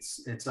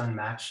it's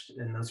unmatched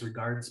in those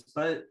regards,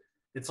 but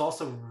it's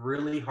also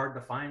really hard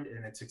to find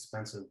and it's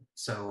expensive.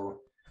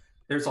 So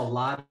there's a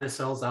lot of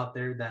cells out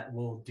there that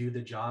will do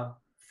the job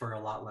for a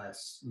lot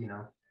less,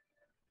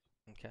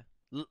 Okay.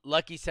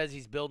 Lucky says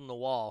he's building the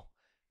wall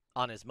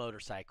on his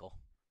motorcycle.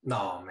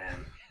 No,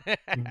 man.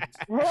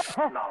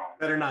 No,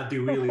 better not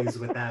do wheelies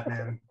with that,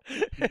 man.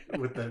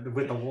 With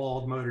the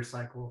walled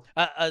motorcycle.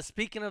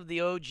 Speaking of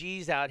the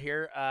OGs out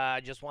here, I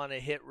just want to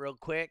hit real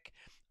quick.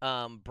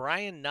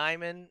 Brian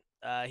Nyman,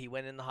 he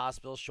went in the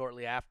hospital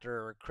shortly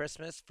after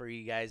Christmas. For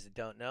you guys that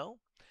don't know,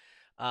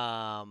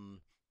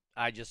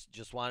 I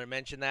just want to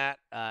mention that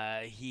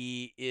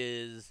he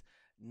is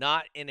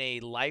not in a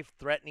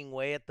life-threatening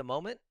way at the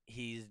moment.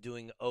 He's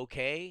doing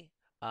okay,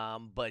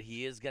 but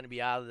he is going to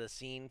be out of the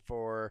scene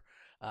for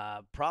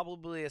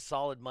probably a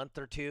solid month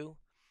or two.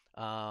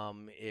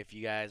 If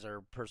you guys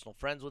are personal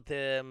friends with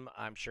him,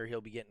 I'm sure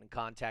he'll be getting in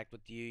contact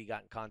with you. He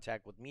got in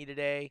contact with me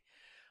today.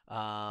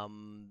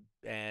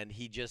 And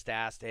he just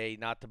asked, hey,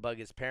 not to bug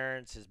his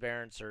parents. His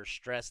parents are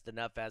stressed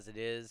enough as it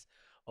is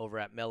over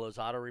at Mello's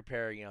Auto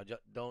Repair.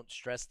 Don't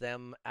stress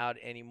them out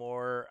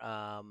anymore.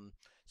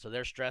 So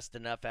they're stressed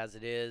enough as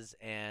it is.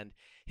 And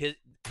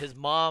his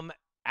mom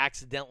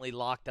accidentally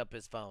locked up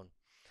his phone.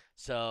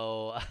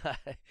 So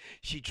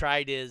she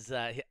tried his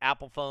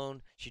Apple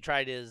phone. She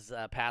tried his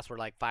password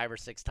like 5 or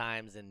 6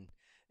 times, and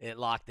it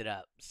locked it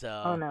up.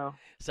 So, oh no.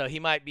 So he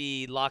might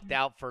be locked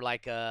out for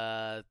like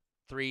 3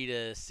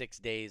 to 6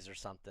 days or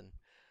something.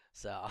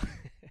 So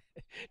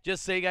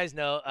just so you guys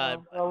know,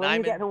 well, when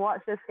you get to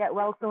watch this, get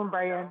well soon,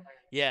 Brian.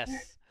 Yes.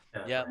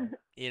 Yep.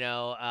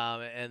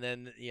 And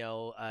then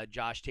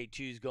Josh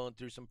Tattoo's going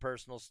through some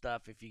personal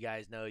stuff. If you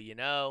guys know,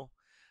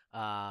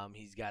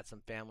 he's got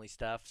some family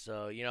stuff.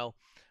 So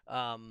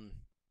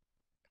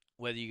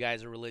whether you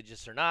guys are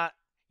religious or not,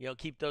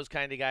 keep those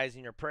kind of guys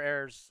in your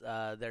prayers.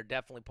 They're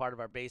definitely part of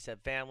our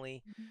Basehead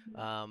family.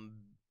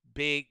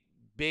 Big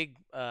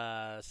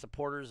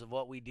supporters of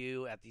what we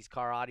do at these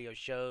car audio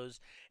shows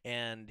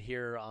and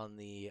here on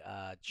the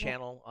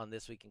channel on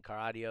This Week in Car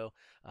Audio.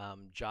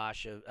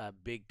 Josh, a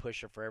big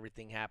pusher for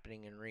everything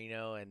happening in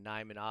Reno, and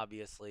Nyman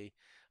obviously,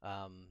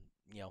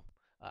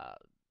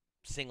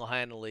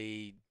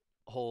 single-handedly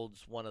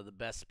holds one of the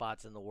best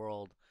spots in the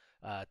world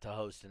to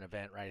host an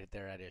event right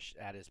there at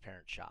his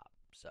parents' shop.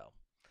 So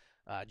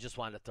just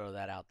wanted to throw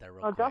that out there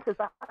real quick. Josh is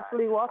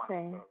actually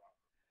watching.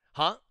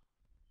 Huh?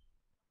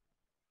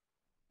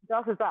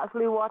 Josh is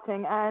actually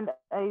watching, and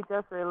he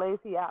just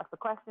realized he asked a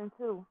question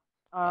too.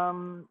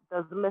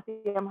 Does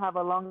lithium have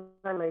a longer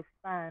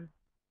lifespan?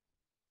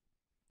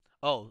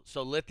 Oh,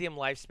 so lithium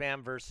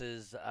lifespan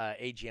versus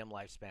AGM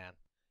lifespan.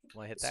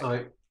 Want to hit that? So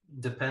it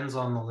depends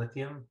on the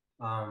lithium.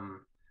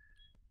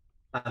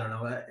 I don't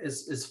know.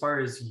 As far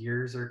as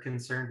years are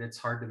concerned, it's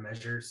hard to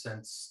measure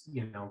since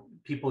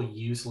people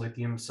use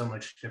lithium so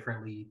much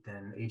differently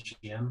than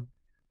AGM.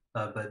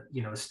 But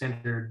a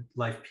standard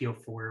life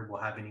PO4 will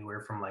have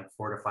anywhere from like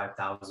 4,000 to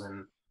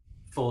 5,000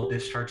 full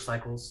discharge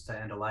cycles to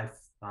end of life,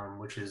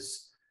 which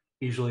is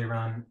usually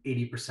around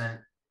 80%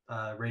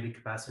 rated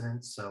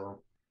capacitance.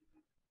 So,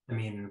 I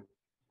mean,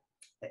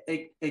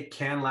 it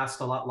can last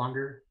a lot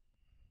longer,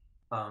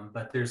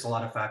 but there's a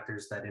lot of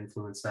factors that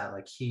influence that,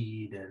 like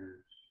heat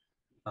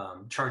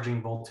and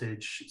charging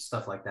voltage,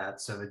 stuff like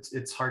that. So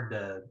it's hard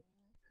to,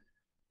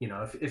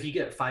 if you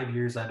get 5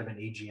 years out of an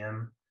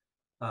AGM,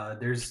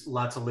 There's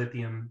lots of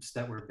lithiums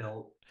that were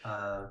built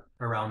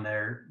around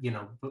there,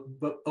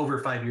 but over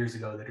 5 years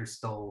ago that are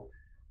still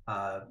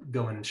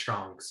going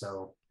strong.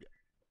 So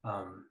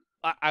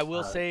I will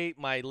uh, say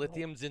my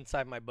lithiums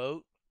inside my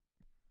boat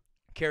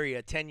carry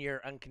a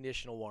 10-year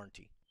unconditional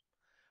warranty,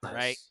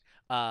 right?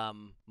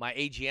 nice. My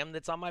AGM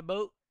that's on my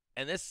boat,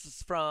 and this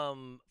is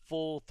from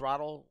Full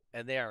Throttle,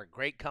 and they are a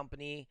great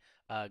company,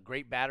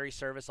 great battery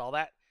service, all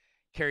that,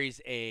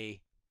 carries a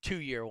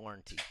 2-year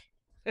warranty.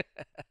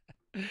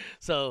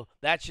 So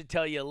that should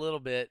tell you a little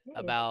bit Hey.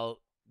 about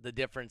the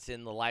difference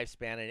in the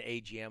lifespan in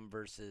AGM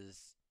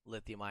versus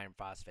lithium iron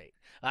phosphate.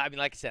 I mean,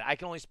 like I said, I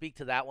can only speak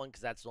to that one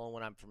because that's the only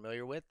one I'm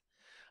familiar with.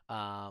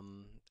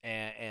 Um,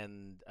 and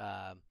and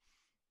uh,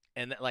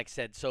 and like I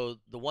said, so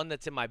the one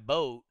that's in my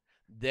boat,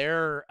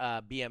 their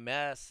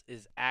BMS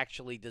is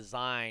actually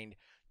designed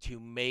to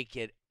make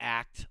it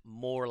act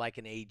more like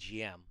an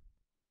AGM,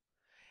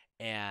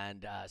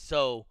 and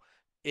so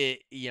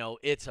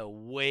it's a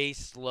way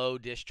slow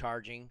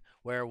discharging.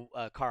 Where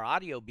car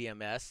audio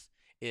BMS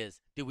is,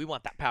 dude, we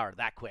want that power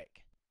that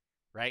quick,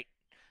 right?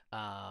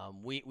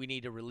 We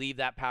need to relieve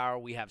that power.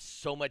 We have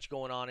so much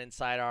going on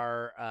inside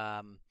our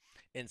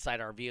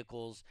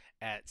vehicles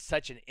at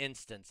such an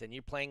instance, and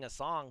you're playing a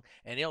song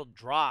and it'll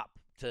drop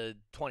to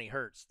 20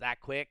 hertz that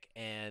quick,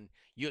 and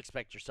you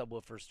expect your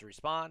subwoofers to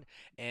respond,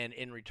 and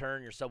in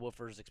return your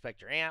subwoofers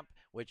expect your amp,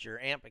 which your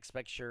amp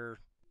expects your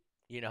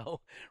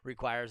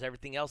requires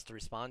everything else to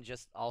respond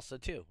just also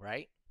too,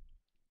 right?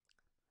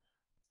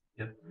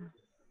 Yep.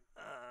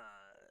 uh,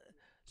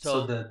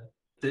 So so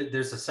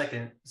there's a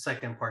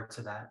second part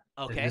to that.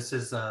 okay. This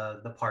is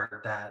the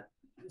part that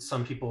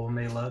some people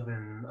may love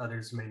and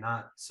others may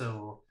not.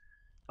 So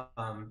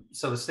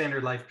a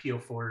standard life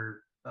PO4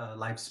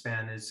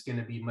 lifespan is going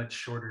to be much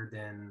shorter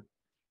than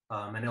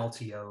an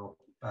LTO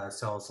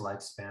cell's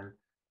lifespan.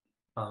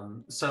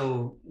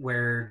 So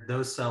where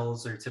those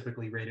cells are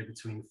typically rated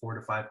between 4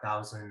 to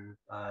 5,000,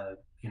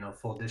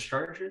 full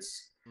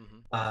discharges, Hmm.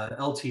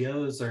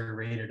 LTOs are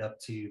rated up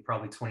to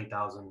probably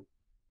 20,000.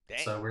 Dang.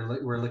 So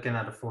we're looking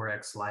at a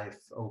 4x life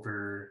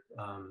over,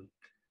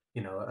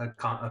 a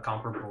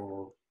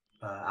comparable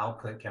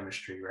output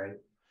chemistry, right?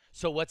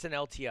 So what's an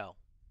LTO?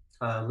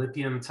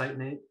 Lithium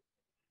titanate.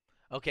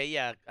 Okay,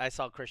 yeah, I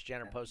saw Chris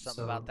Jenner Yeah. post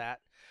something about So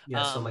that.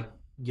 yeah, so Um, like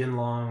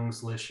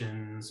Yinlongs,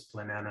 Lishans,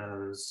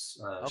 Plananos,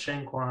 okay,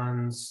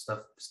 Shanquans,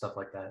 stuff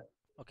like that.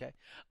 okay.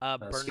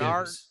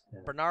 Bernard Skims. Yeah.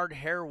 Bernard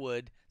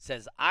Harewood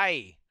says,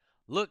 "I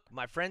look,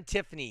 my friend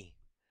Tiffany.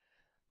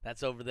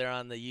 That's over there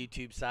on the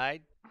YouTube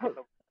side."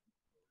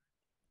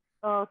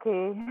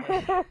 Okay.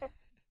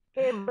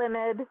 Hey,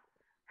 Bernard.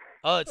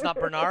 Oh, it's not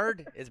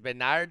Bernard. It's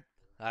Bernard.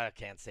 I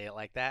can't say it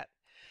like that.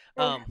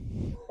 Um,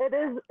 It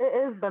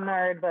is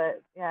Bernard,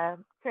 but yeah,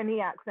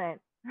 Trini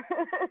accent.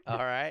 all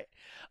right.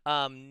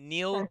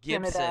 Neil From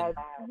Trinidad. Gibson.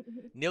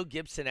 Neil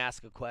Gibson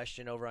asked a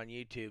question over on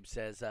YouTube.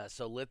 Says,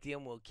 "So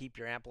lithium will keep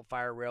your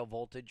amplifier rail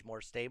voltage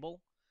more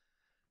stable?"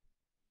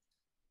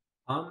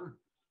 Um,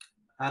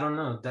 I don't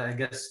know. I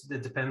guess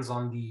it depends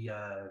on the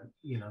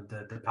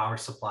power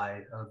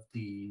supply of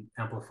the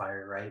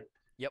amplifier, right?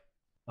 Yep.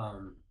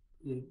 Um,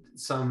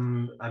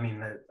 I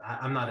mean,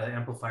 I'm not an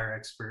amplifier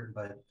expert,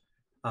 but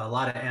a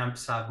lot of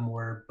amps have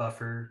more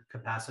buffer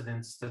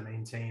capacitance to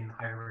maintain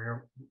higher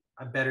rail,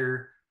 a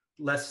better,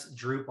 less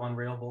droop on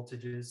rail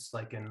voltages,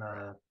 like in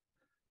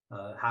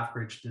Right. half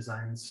bridge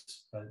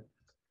designs. But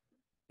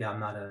yeah, I'm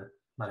not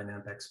an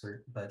amp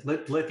expert, but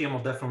lithium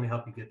will definitely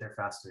help you get there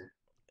faster.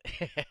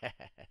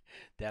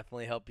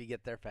 Definitely help you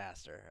get there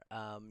faster.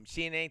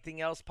 Seeing anything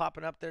else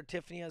popping up there,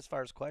 Tiffany, as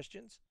far as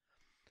questions?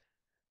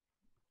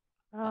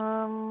 Uh,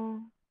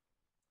 um,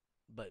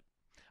 but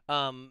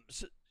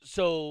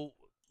so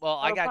well,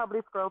 I I'll got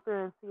probably scroll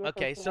through and see if I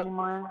okay. see any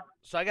more.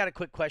 So I got a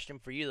quick question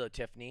for you though,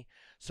 Tiffany.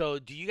 So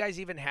do you guys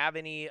even have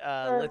any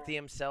Sure.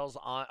 lithium cells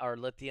on or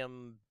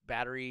lithium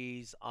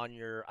batteries on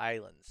your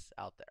islands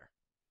out there?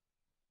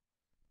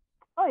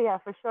 Oh yeah,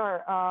 for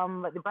sure.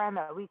 But the brand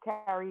that we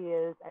carry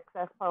is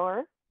Excess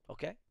Power,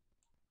 Okay.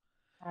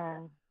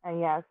 and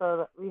yeah,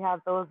 so we have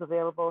those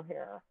available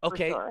here for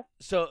Okay. sure.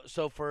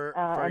 So for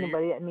your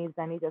Anybody that needs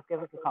any, just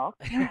give us a call.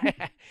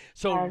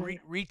 so And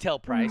retail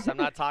price. I'm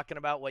not talking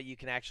about what you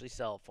can actually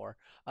sell for.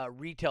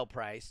 Retail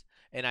price,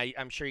 and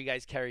I'm sure you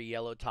guys carry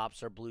yellow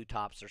tops or blue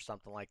tops or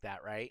something like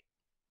that, right?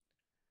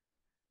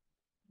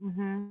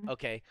 mhm.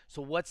 Okay.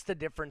 So what's the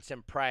difference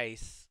in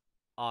price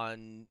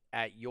on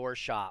at your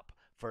shop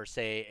for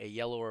say a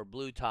yellow or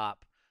blue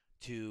top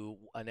to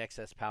an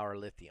excess power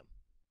lithium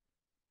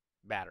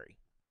battery?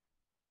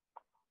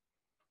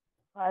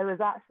 I was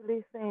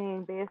actually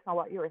saying, based on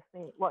what you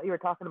were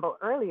talking about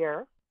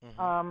earlier, Hmm.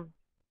 um,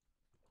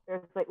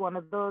 there's like one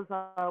of those,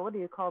 what do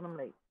you call them,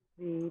 like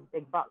the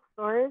big box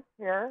stores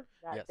here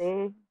that Yes.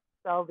 they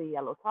sell the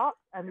yellow top,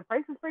 and the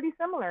price is pretty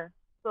similar.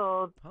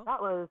 So Oh.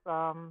 that was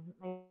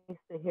nice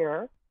to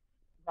hear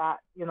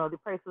that the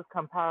price was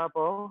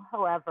comparable.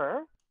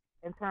 However,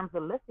 in terms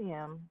of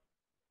lithium,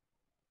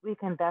 we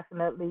can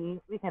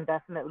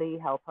definitely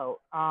help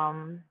out.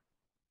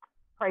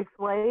 Price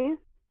wise,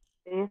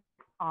 based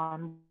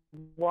on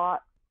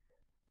what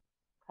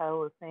Kyle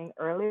was saying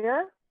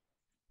earlier.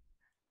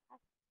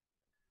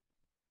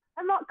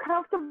 I'm not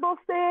comfortable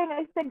saying.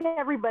 I think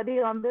everybody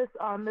on this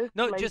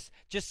No, like,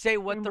 just say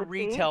what the would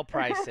think. retail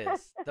price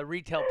is. The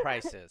retail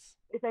price is.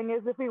 The thing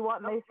is, if we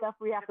want nice stuff,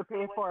 we have to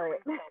pay for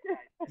it.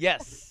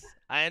 Yes,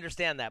 I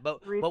understand that.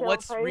 But Retail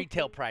what's price?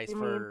 retail price You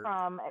mean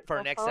from for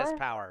an excess Power?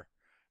 power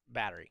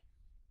battery?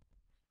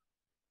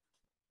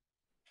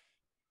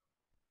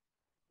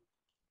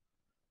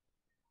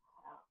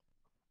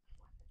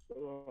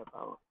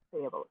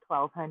 Say about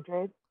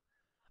 1,200.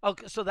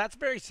 Okay, so that's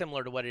very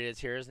similar to what it is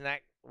here, isn't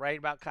that right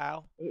about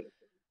Kyle?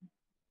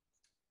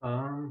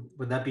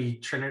 Would that be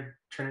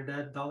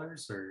Trinidad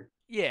dollars or?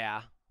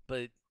 Yeah,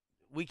 but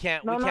we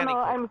can't. No, we can't.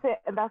 I'm saying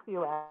that's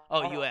U.S.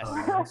 Oh, U.S.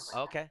 Oh, nice.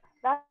 Okay.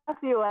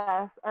 That's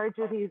U.S. Our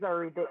duties are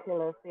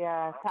ridiculous.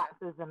 Yeah,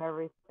 taxes and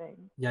everything.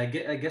 Yeah, I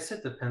guess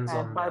it depends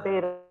on And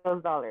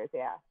Barbados dollars.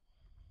 Yeah.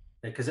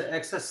 because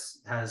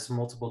XS has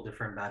multiple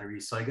different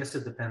batteries, so I guess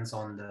it depends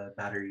on the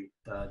battery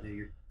that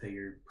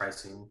you're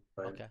pricing.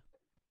 But Okay.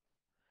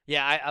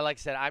 Yeah, I like I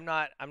said, I'm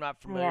not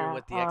familiar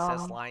with the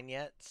XS line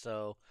yet,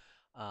 so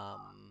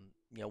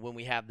when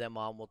we have them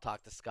on, we'll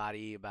talk to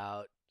Scotty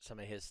about some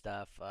of his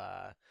stuff.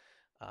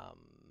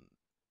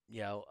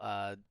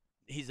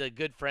 He's a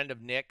good friend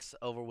of Nick's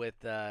over with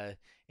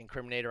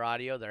Incriminator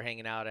Audio. They're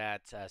hanging out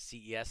at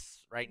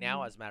CES right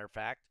now, as a matter of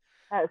fact.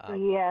 At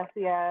CES,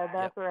 yeah,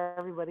 that's where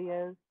everybody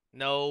is.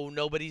 No,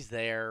 nobody's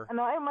there.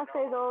 No, I must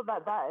say though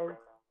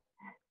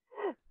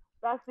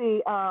that's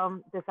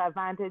the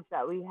disadvantage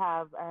that we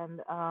have,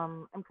 and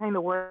I'm kind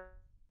of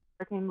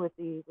working with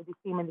the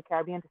team in the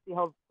Caribbean to see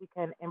how we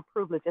can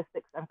improve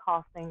logistics and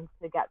costing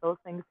to get those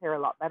things here a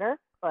lot better.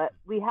 But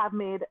we have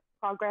made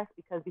progress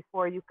because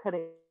before you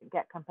couldn't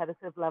get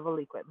competitive level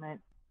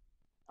equipment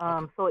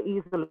so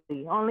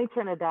easily. Only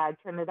Trinidad,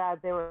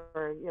 they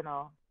were,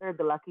 they're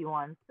the lucky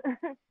ones.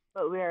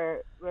 But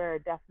we're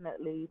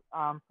definitely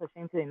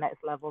pushing to the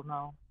next level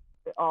now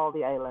with all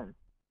the islands.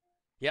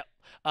 Yep.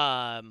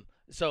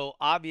 So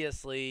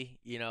obviously,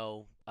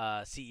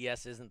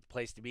 CES isn't the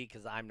place to be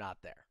because I'm not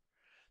there.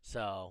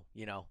 So,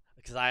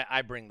 because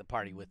I bring the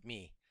party with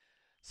me.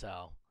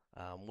 So,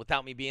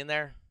 without me being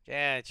there,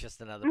 it's just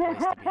another place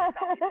to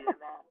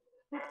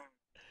be.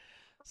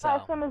 So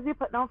as soon as you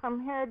put down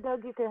from here,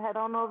 Doug, you can head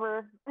on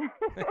over.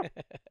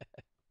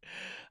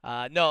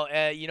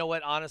 No, you know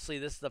what? Honestly,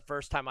 this is the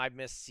first time I've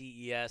missed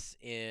CES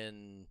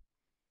in,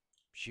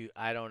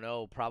 I don't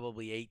know,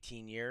 probably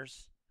 18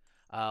 years.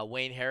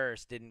 Wayne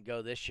Harris didn't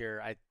go this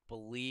year. I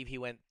believe he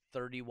went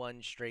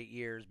 31 straight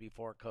years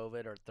before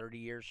COVID, or 30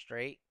 years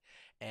straight.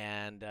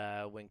 And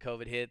when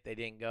COVID hit, they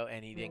didn't go,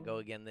 and he didn't go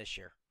again this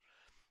year.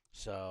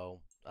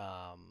 So,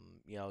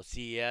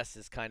 CES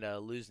is kind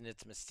of losing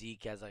its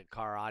mystique as a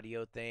car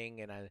audio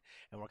thing, and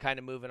we're kind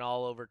of moving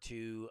all over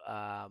to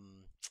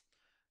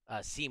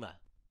SEMA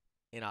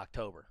in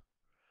October.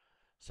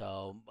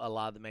 So a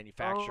lot of the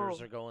manufacturers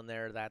are going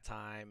there that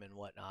time and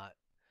whatnot.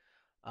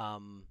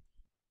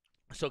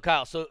 So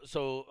Kyle,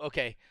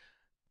 okay.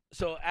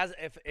 So as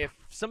if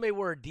somebody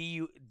were a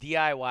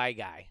DIY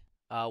guy,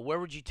 where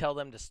would you tell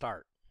them to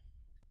start?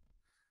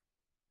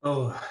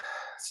 Oh,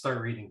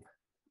 start reading.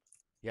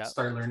 Yeah.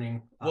 Start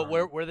learning.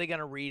 Where are they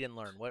gonna read and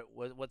learn?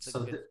 What's a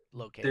good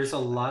location? There's a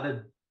lot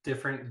of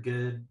different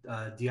good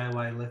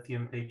DIY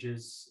lithium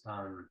pages.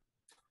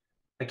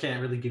 I can't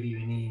really give you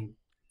any,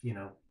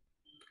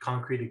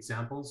 concrete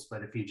examples,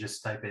 but if you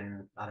just type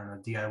in, I don't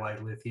know,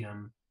 DIY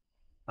lithium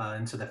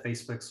into the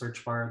Facebook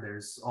search bar,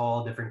 there's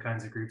all different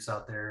kinds of groups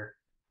out there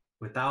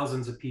with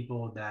thousands of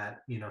people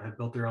that, have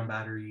built their own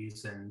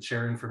batteries and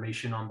share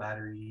information on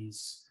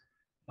batteries,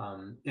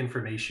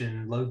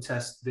 information, load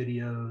test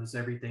videos,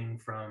 everything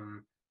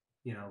from,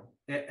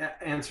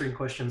 answering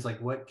questions like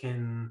what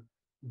can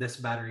this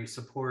battery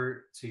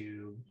support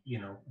to,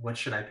 what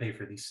should I pay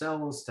for these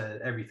cells, to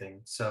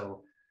everything.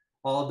 So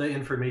all the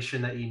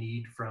information that you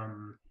need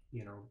from,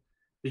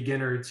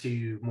 beginner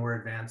to more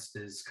advanced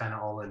is kind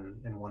of all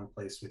in one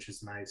place, which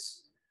is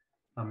nice.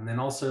 And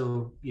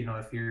also,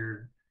 if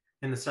you're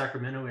in the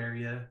Sacramento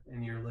area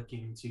and you're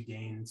looking to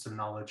gain some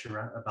knowledge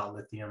about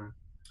lithium,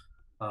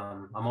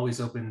 I'm always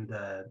open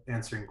to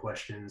answering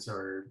questions,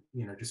 or,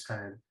 just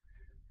kind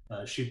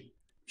of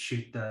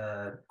shoot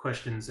the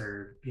questions,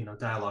 or,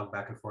 dialogue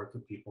back and forth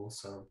with people.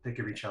 So they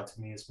could reach out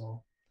to me as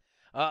well.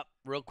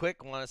 Real quick,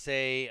 I want to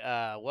say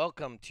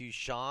welcome to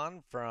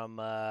Sean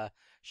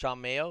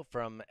Sean Mayo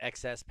from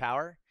XS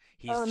Power.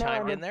 He's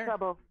chimed in there.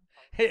 Trouble.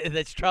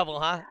 That's trouble,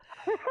 huh?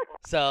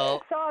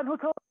 So Sean, who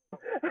told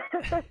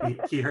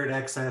he heard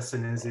XS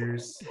in his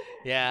ears.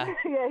 Yeah.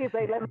 Yeah, he's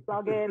like, let me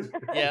log in.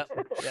 Yeah.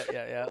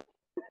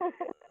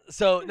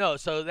 So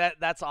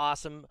that's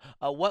awesome.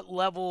 What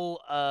level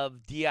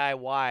of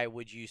DIY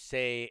would you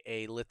say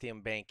a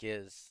lithium bank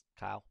is,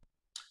 Kyle?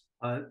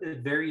 It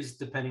varies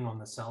depending on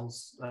the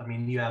cells. I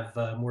mean, you have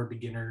more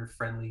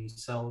beginner-friendly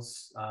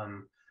cells,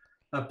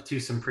 up to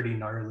some pretty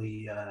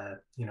gnarly,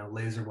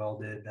 laser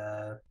welded,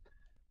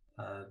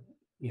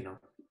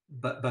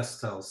 bus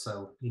cells.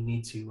 So you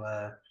need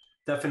to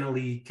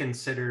definitely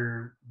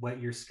consider what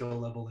your skill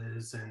level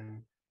is,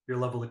 and your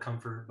level of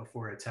comfort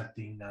before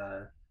attempting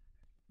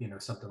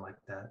something like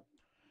that.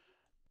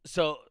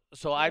 So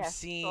I've Okay. So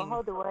seen.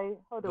 how do Go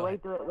I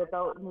ahead. do it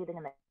without needing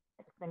an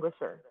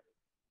extinguisher?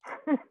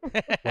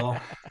 Well,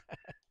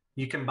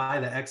 you can buy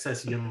the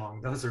XS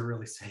Yinlong. Those are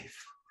really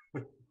safe.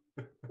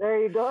 There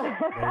you go.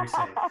 Very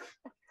safe.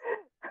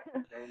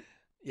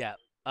 Yeah.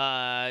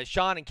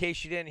 Sean, in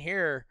case you didn't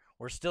hear,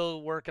 we're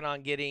still working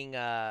on getting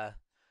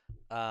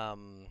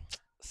um,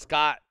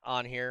 Scott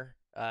on here.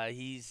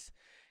 He's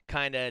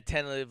kind of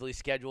tentatively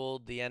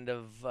scheduled the end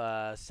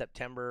of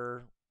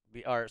September,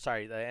 or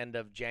sorry, the end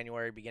of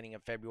January, beginning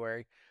of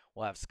February.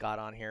 We'll have Scott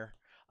on here.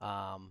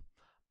 Um,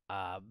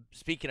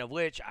 Speaking of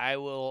which, I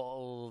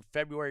will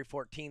February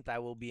 14th. I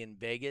will be in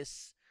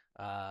Vegas,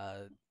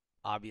 uh,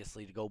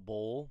 obviously to go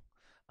bowl.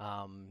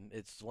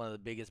 It's one of the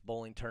biggest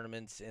bowling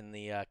tournaments in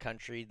the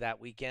country that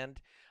weekend.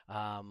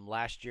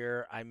 Last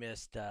year, I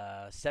missed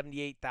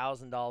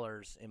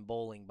 $78,000 in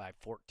bowling by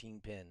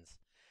 14 pins.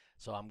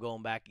 So I'm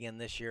going back again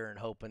this year and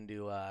hoping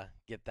to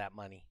get that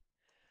money.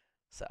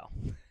 So,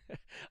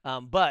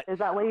 but Is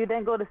that why you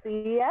didn't go to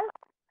CES?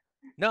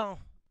 no,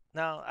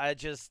 no, I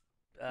just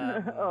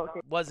Oh, okay.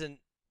 wasn't.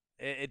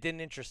 It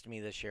didn't interest me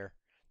this year,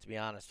 to be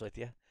honest with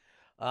you.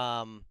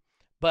 Um,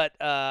 but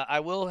I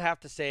will have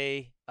to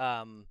say,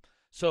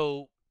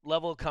 so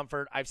level of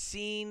comfort. I've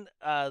seen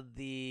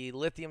the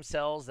lithium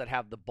cells that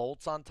have the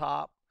bolts on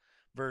top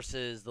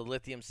versus the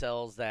lithium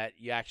cells that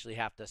you actually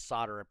have to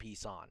solder a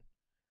piece on.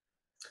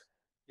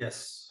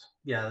 Yes.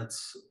 Yeah,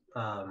 that's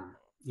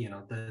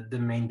the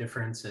main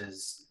difference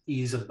is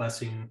ease of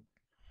busing.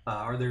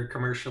 Are there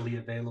commercially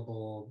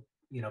available,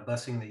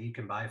 busing that you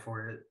can buy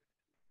for it?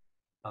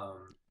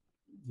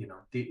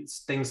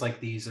 These things like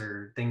these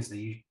are things that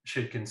you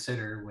should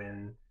consider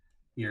when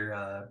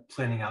you're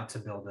planning out to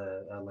build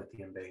a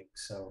lithium bank.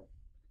 So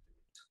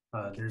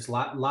there's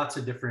lots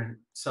of different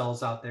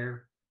cells out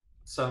there.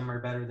 Some are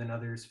better than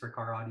others for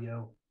car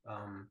audio.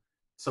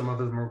 Some of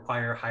them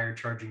require higher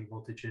charging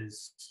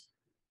voltages.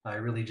 It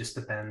really just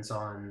depends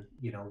on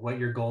what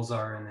your goals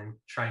are, and then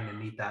trying to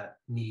meet that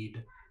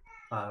need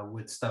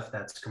with stuff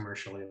that's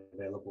commercially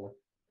available.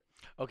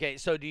 Okay,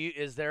 so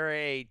is there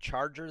a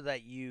charger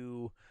that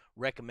you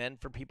recommend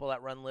for people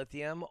that run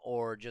lithium,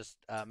 or just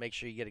make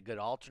sure you get a good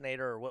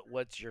alternator, or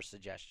what's your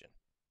suggestion?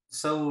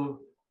 So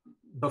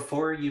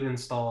before you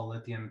install a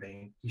lithium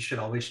bank, you should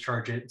always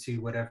charge it to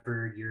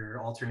whatever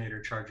your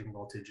alternator charging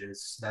voltage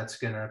is. That's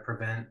going to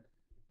prevent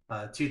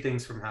two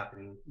things from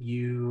happening: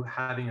 you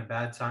having a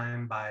bad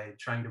time by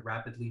trying to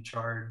rapidly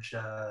charge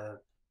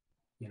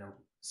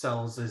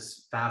cells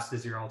as fast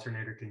as your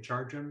alternator can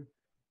charge them,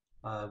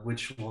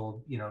 which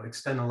will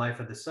extend the life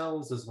of the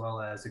cells, as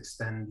well as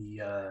extend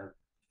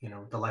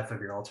the life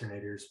of your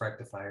alternators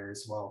rectifier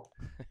as well.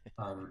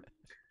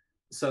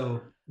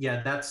 So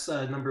yeah, that's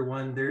number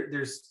one.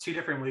 There's two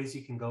different ways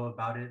you can go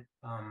about it.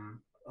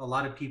 A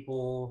lot of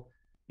people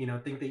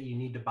think that you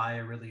need to buy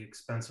a really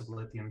expensive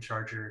lithium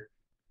charger.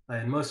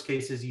 In most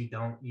cases, you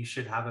don't. You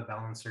should have a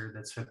balancer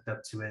that's hooked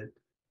up to it,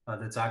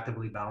 that's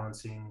actively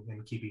balancing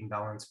and keeping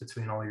balance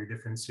between all your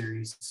different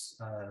series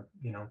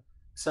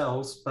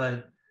cells.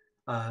 But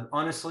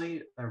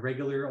honestly, a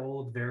regular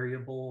old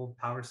variable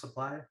power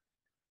supply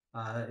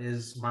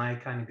is my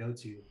kind of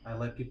go-to. I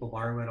let people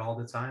borrow it all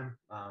the time.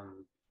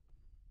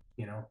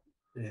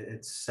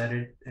 It's set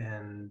it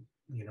and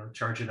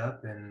charge it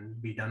up and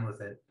be done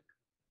with it.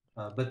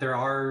 But there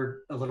are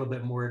a little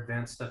bit more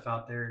advanced stuff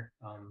out there.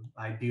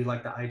 I do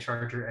like the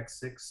iCharger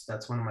X6.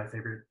 That's one of my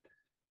favorite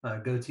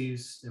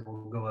go-tos. It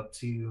will go up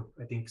to,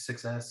 I think,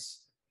 6S.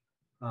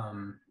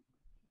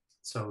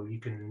 So you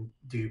can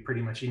do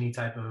pretty much any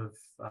type of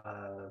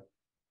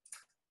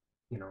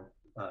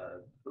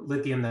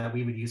lithium that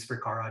we would use for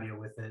car audio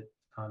with it.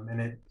 And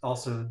it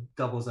also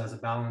doubles as a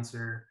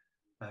balancer,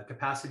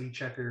 capacity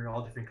checker,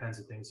 all different kinds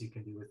of things you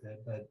can do with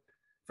it. But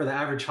for the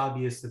average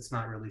hobbyist, it's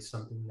not really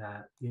something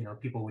that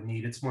people would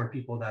need. It's more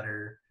people that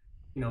are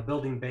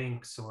building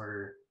banks,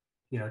 or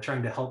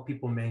trying to help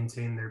people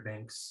maintain their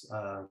banks,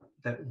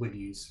 that would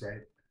use,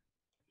 right?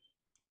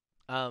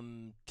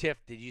 Tiff,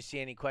 did you see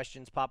any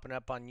questions popping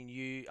up on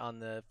you on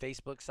the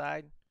Facebook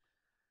side?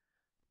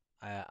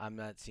 I'm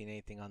not seeing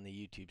anything on the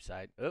YouTube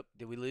side. Oh,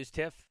 did we lose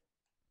Tiff?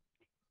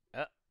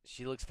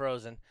 She looks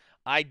frozen.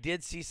 I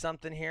did see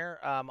something here.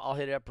 I'll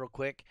hit it up real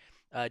quick.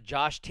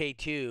 Josh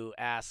Tay2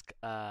 asked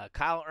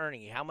Kyle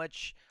Ernie,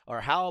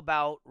 how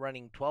about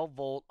running 12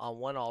 volt on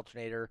one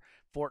alternator,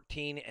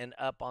 14 and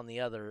up on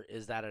the other?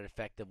 Is that an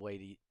effective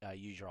way to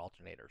use your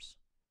alternators?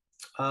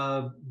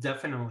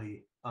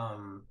 Definitely.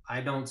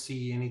 I don't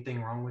see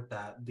anything wrong with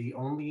that. The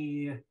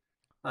only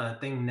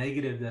thing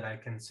negative that I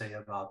can say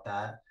about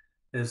that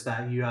is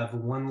that you have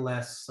one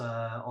less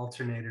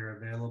alternator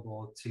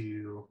available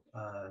to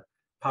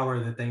power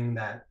the thing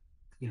that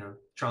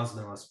draws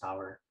the most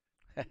power.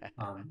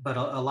 But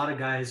a lot of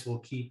guys will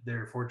keep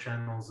their 4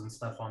 channels and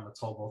stuff on the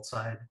 12 volt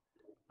side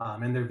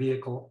in their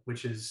vehicle,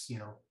 which is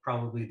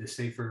probably the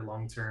safer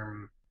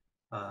long-term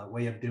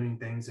way of doing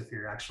things if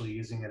you're actually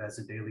using it as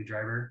a daily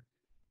driver.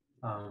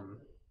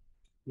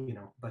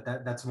 But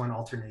that's one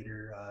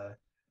alternator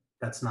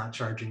that's not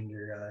charging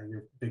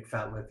your big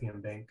fat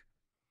lithium bank.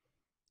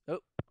 Oh,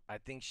 I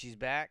think she's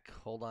back.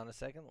 Hold on a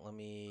second. Let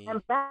me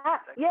I'm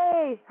back.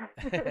 Yay!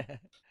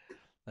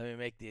 let me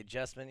make the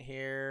adjustment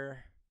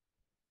here.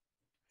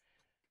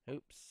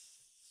 Oops.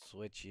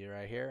 Switch you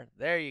right here.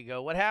 There you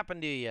go. What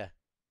happened to you?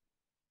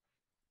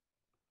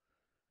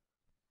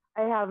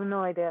 I have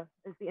no idea.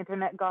 It's the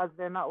internet gods.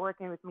 They're not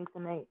working with me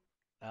tonight.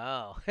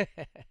 Oh.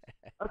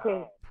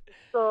 Okay.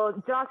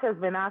 So Josh has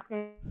been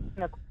asking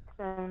a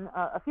question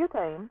a few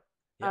times.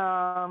 Yep.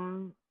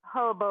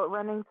 How about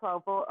running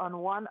 12 volt on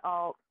one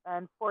alt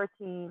and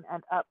 14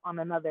 and up on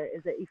another?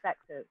 Is it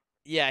effective?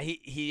 Yeah,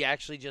 he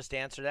actually just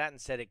answered that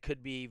and said it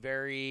could be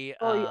very.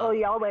 Oh,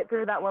 y'all went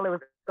through that while it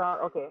was gone.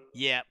 Okay.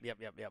 Yep.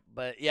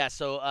 But yeah,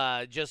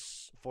 so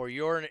just for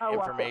your Oh, well, I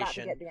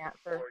information, got to get the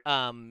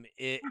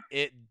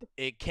answer.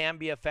 it can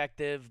be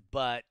effective,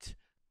 but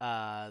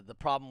the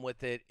problem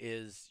with it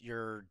is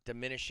you're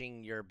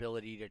diminishing your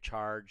ability to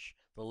charge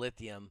the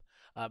lithium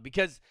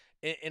because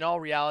in all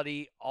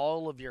reality,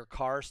 all of your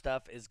car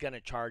stuff is going to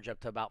charge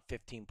up to about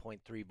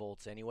 15.3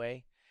 volts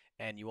anyway,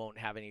 and you won't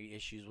have any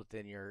issues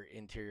within your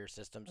interior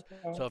systems.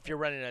 Okay. So if you're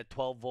running a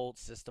 12 volt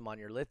system on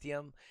your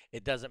lithium,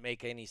 it doesn't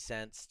make any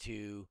sense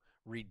to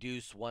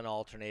reduce one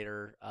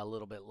alternator a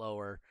little bit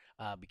lower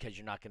because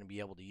you're not going to be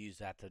able to use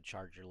that to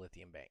charge your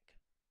lithium bank.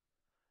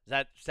 Does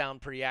that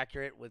sound pretty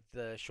accurate with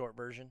the short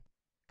version,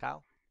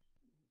 Kyle?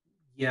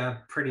 Yeah,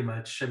 pretty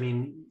much. I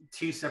mean,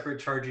 two separate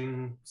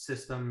charging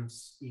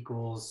systems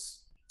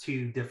equals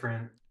two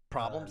different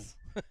Problems?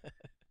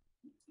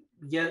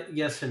 Yeah,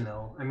 yes and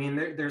no. I mean,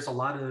 there's a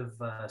lot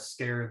of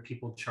scare of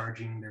people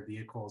charging their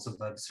vehicles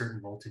above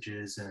certain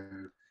voltages,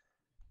 and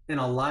in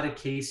a lot of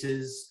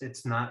cases,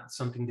 it's not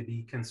something to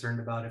be concerned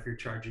about if you're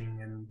charging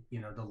in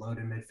the low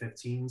to mid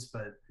 15s.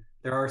 But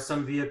there are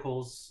some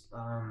vehicles,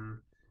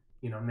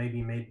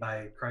 maybe made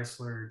by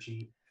Chrysler or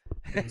Jeep,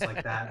 things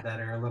like that, that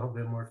are a little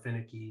bit more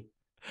finicky.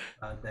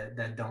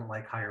 That don't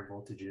like higher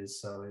voltages.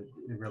 So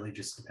it really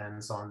just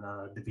depends on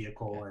the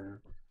vehicle and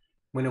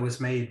when it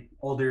was made.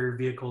 Older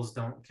vehicles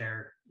don't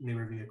care.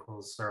 Newer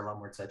vehicles are a lot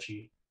more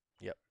touchy.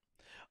 Yep.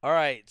 All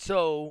right.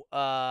 So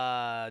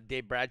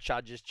Dave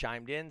Bradshaw just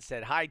chimed in,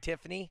 said, "Hi,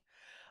 Tiffany."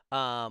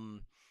 Hey,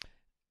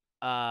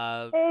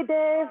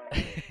 Dave.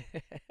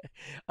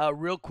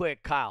 Real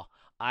quick, Kyle.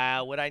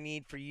 What I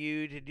need for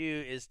you to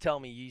do is tell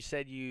me. You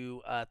said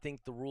you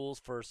think the rules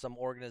for some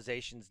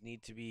organizations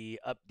need to be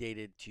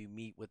updated to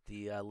meet with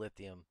the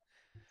lithium.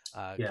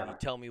 Can you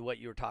tell me what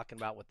you were talking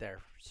about with there,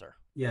 sir?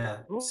 Yeah.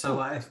 So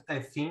I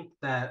think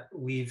that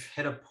we've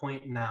hit a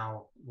point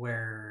now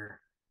where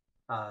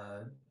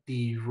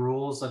the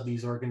rules of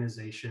these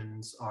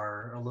organizations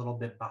are a little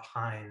bit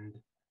behind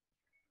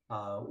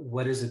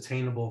what is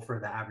attainable for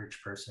the average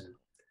person.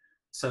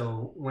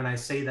 So when I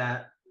say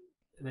that,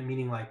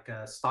 meaning like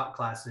stock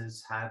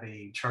classes have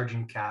a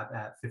charging cap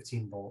at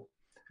 15 volt.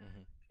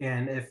 Mm-hmm.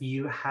 And if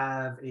you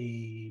have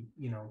a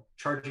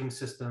charging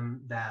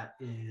system that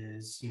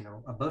is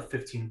above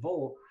 15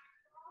 volt,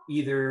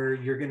 either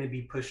you're going to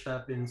be pushed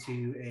up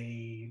into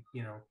a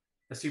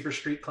super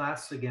street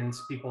class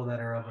against people that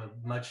are of a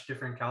much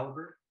different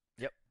caliber.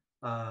 Yep.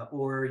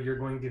 Or you're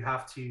going to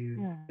have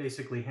to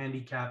basically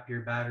handicap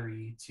your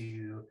battery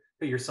to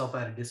put yourself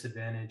at a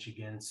disadvantage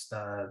against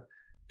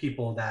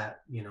people that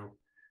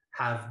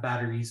have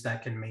batteries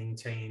that can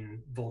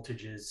maintain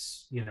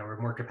voltages, or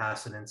more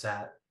capacitance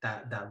at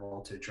that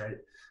voltage, right?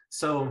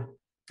 So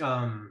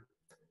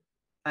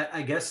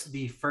I guess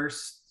the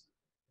first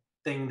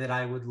thing that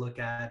I would look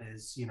at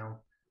is,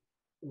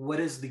 what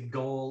is the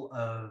goal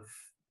of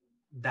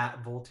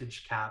that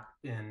voltage cap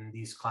in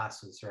these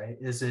classes, right?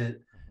 Is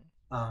it,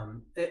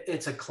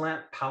 it's a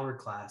clamp power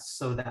class.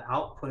 So the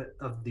output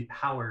of the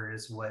power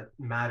is what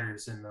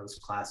matters in those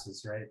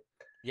classes, right?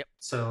 Yep.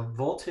 So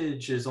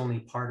voltage is only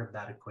part of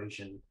that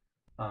equation.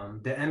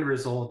 The end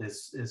result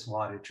is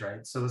wattage,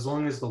 right? So as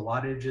long as the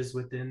wattage is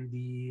within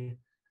the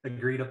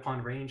agreed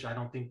upon range, I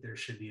don't think there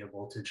should be a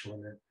voltage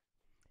limit.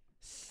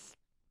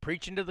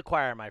 Preaching to the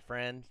choir, my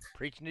friend.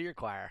 Preaching to your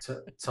choir.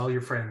 Tell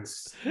your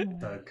friends,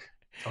 Doug.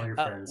 Tell your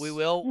friends. We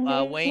will.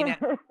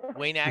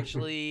 Wayne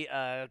actually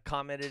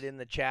commented in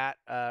the chat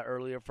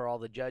earlier for all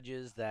the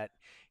judges that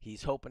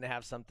he's hoping to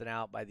have something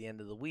out by the end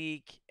of the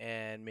week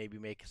and maybe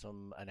make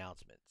some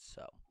announcements.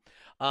 So,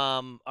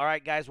 all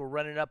right, guys, we're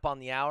running up on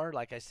the hour.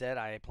 Like I said,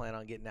 I plan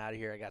on getting out of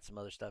here. I got some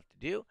other stuff to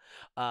do.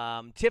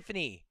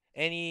 Tiffany,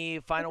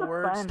 any final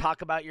words? Fun.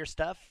 Talk about your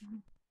stuff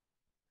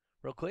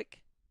real quick.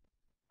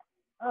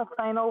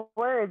 Final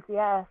words,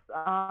 yes.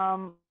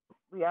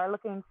 We are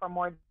looking for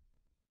more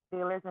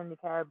dealers in the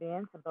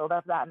Caribbean to build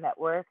up that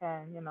network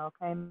and,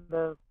 kind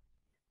of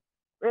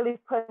really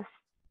push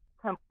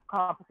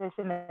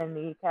competition in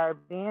the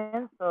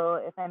Caribbean. So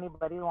if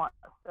anybody wants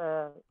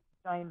to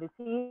join the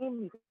team,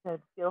 you can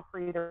feel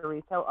free to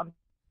reach out on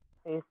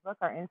Facebook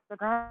or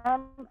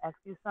Instagram,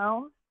 SQ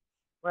Sounds.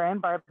 We're in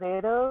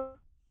Barbados.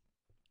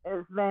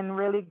 It's been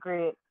really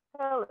great.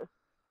 It's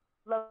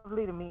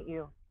lovely to meet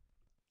you.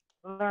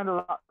 Learned a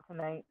lot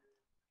tonight.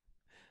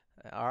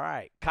 All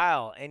right.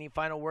 Kyle, any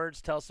final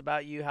words? Tell us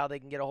about you, how they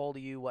can get a hold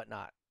of you,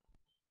 whatnot.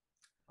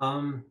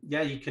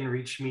 Yeah, you can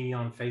reach me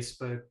on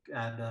Facebook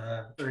at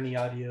Ernie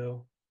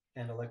Audio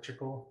and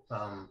Electrical.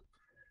 I'm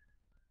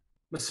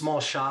a small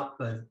shop,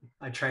 but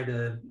I try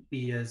to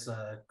be as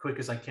quick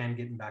as I can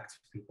getting back to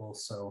people.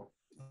 So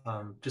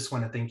just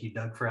want to thank you,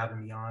 Doug, for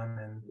having me on.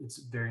 And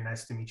it's very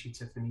nice to meet you,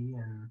 Tiffany.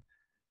 And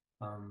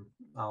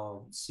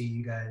I'll see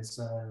you guys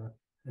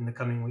in the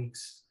coming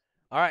weeks.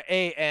 All right.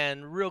 Hey,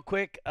 and real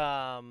quick,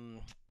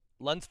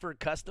 Lunsford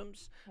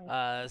Customs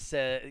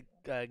said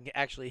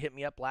actually hit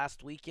me up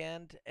last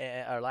weekend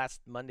or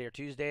last Monday or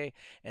Tuesday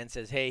and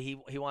says, hey,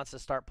 he wants to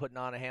start putting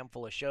on a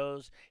handful of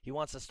shows. He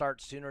wants to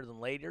start sooner than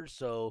later.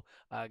 So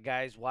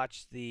guys,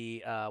 watch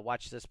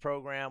this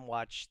program,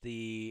 watch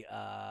the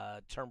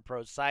Turn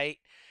Pro site.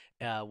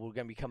 We're going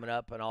to be coming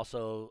up, and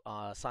also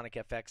Sonic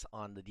FX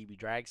on the DB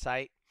Drag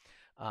site.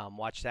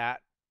 Watch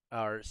that,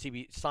 or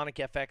Sonic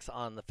FX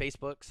on the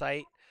Facebook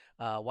site.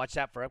 Watch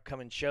that for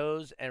upcoming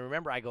shows. And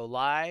remember, I go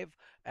live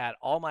at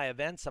all my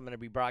events. I'm going to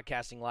be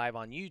broadcasting live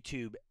on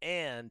YouTube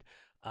and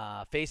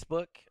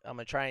Facebook. I'm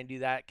going to try and do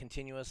that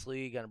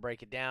continuously. Going to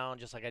break it down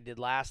just like I did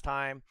last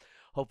time.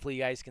 Hopefully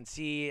you guys can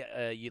see.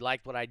 You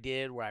liked what I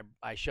did, where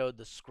I showed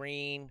the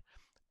screen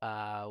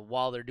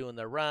while they're doing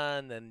their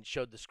run, then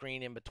showed the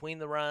screen in between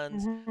the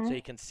runs, so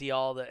you can see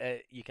all the.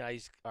 You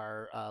guys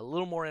are a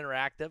little more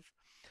interactive.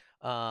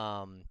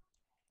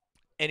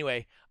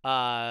 Anyway.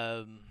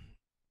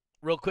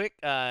 Real quick,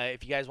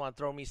 if you guys want to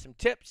throw me some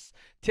tips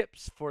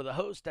for the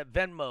host at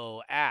Venmo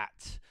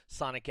at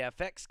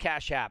SonicFX,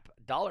 Cash App,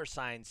 $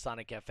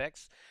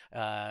 SonicFX.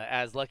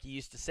 As Lucky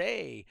used to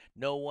say,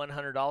 no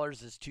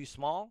 $100 is too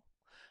small.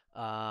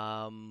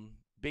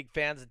 Big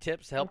fans of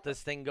tips. Help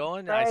this thing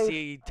going. I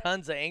see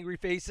tons of angry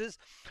faces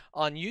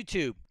on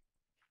YouTube.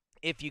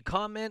 If you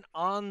comment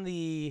on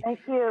the... Thank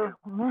you.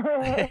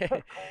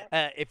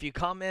 if you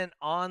comment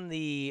on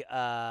the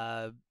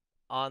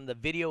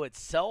video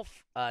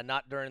itself,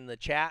 not during the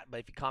chat, but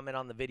if you comment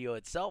on the video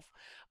itself,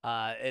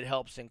 it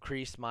helps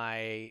increase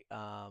my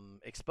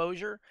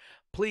exposure.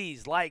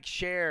 Please like,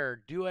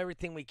 share, do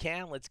everything we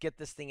can. Let's get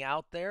this thing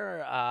out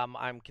there.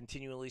 I'm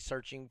continually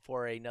searching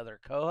for another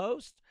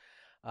co-host.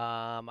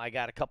 I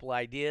got a couple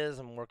ideas.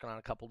 I'm working on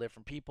a couple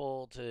different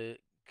people to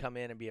come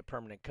in and be a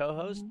permanent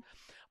co-host.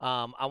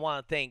 I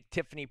want to thank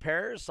Tiffany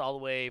Paris, all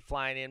the way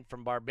flying in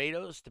from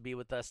Barbados to be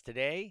with us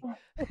today.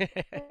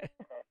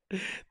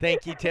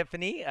 Thank you,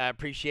 Tiffany. I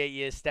appreciate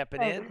you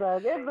stepping in.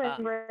 Doug. It's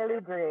been really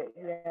great.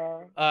 Yeah.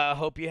 I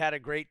hope you had a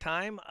great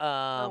time.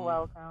 You're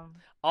welcome.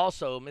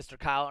 Also, Mr.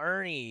 Kyle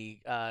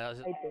Ernie,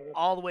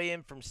 all the way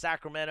in from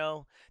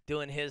Sacramento,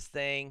 doing his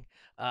thing.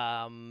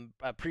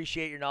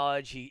 Appreciate your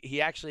knowledge.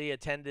 He actually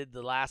attended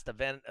the last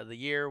event of the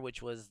year,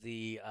 which was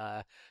the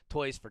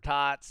Toys for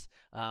Tots.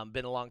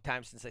 Been a long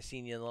time since I've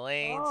seen you in the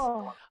lanes.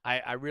 Oh.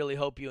 I really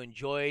hope you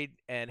enjoyed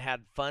and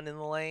had fun in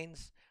the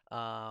lanes.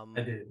 I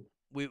did.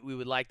 We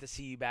would like to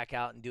see you back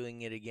out and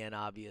doing it again,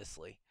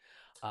 obviously.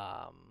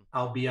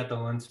 I'll be at the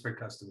Lunsford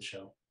Custom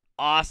Show.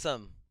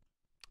 Awesome.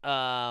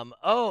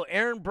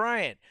 Aaron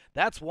Bryant.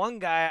 That's one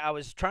guy I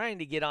was trying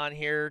to get on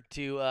here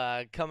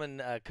to come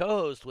and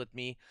co-host with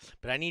me,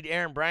 but I need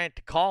Aaron Bryant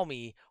to call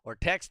me or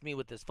text me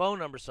with his phone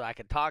number so I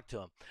can talk to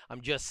him.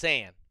 I'm just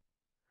saying.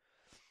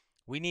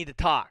 We need to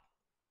talk.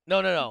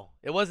 No.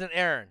 It wasn't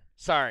Aaron.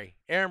 Sorry.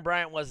 Aaron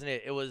Bryant wasn't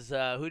it. It was,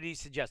 who did he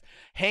suggest?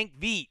 Hank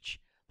Veach.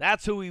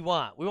 That's who we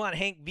want. We want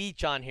Hank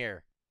Veach on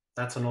here.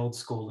 That's an old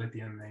school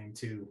lithium name,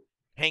 too.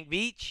 Hank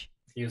Veach?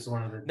 He was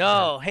one of the...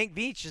 No, Hank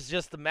Veach is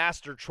just the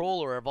master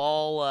troller of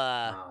all...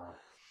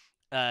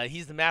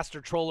 he's the master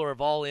troller of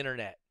all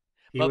internet.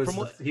 He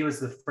was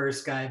the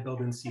first guy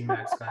building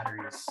C-Max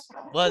batteries.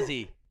 Was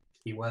he?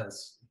 He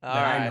was. All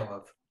that right. I know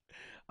of.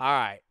 All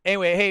right.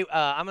 Anyway, hey,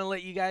 I'm going to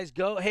let you guys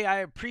go. Hey, I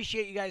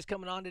appreciate you guys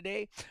coming on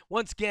today.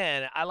 Once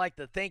again, I'd like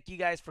to thank you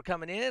guys for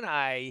coming in.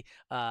 I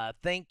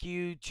thank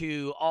you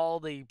to all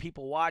the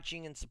people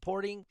watching and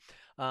supporting.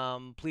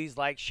 Please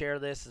like, share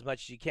this as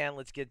much as you can.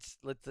 Let's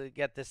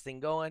get this thing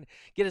going.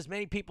 Get as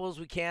many people as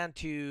we can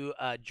to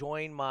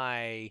join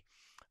my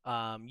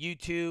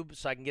YouTube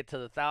so I can get to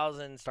the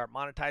 1,000, start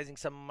monetizing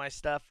some of my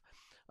stuff.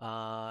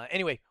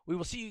 Anyway, we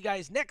will see you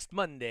guys next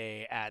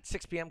Monday at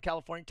 6 p.m.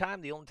 California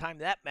time, the only time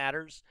that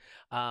matters.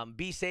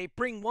 Be safe.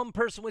 Bring one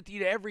person with you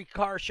to every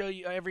car show,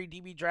 every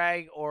DB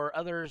Drag or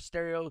other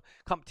stereo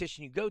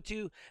competition you go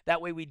to.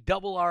 That way we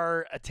double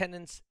our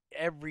attendance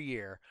every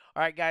year.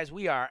 All right, guys,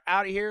 we are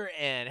out of here,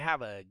 and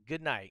have a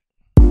good night.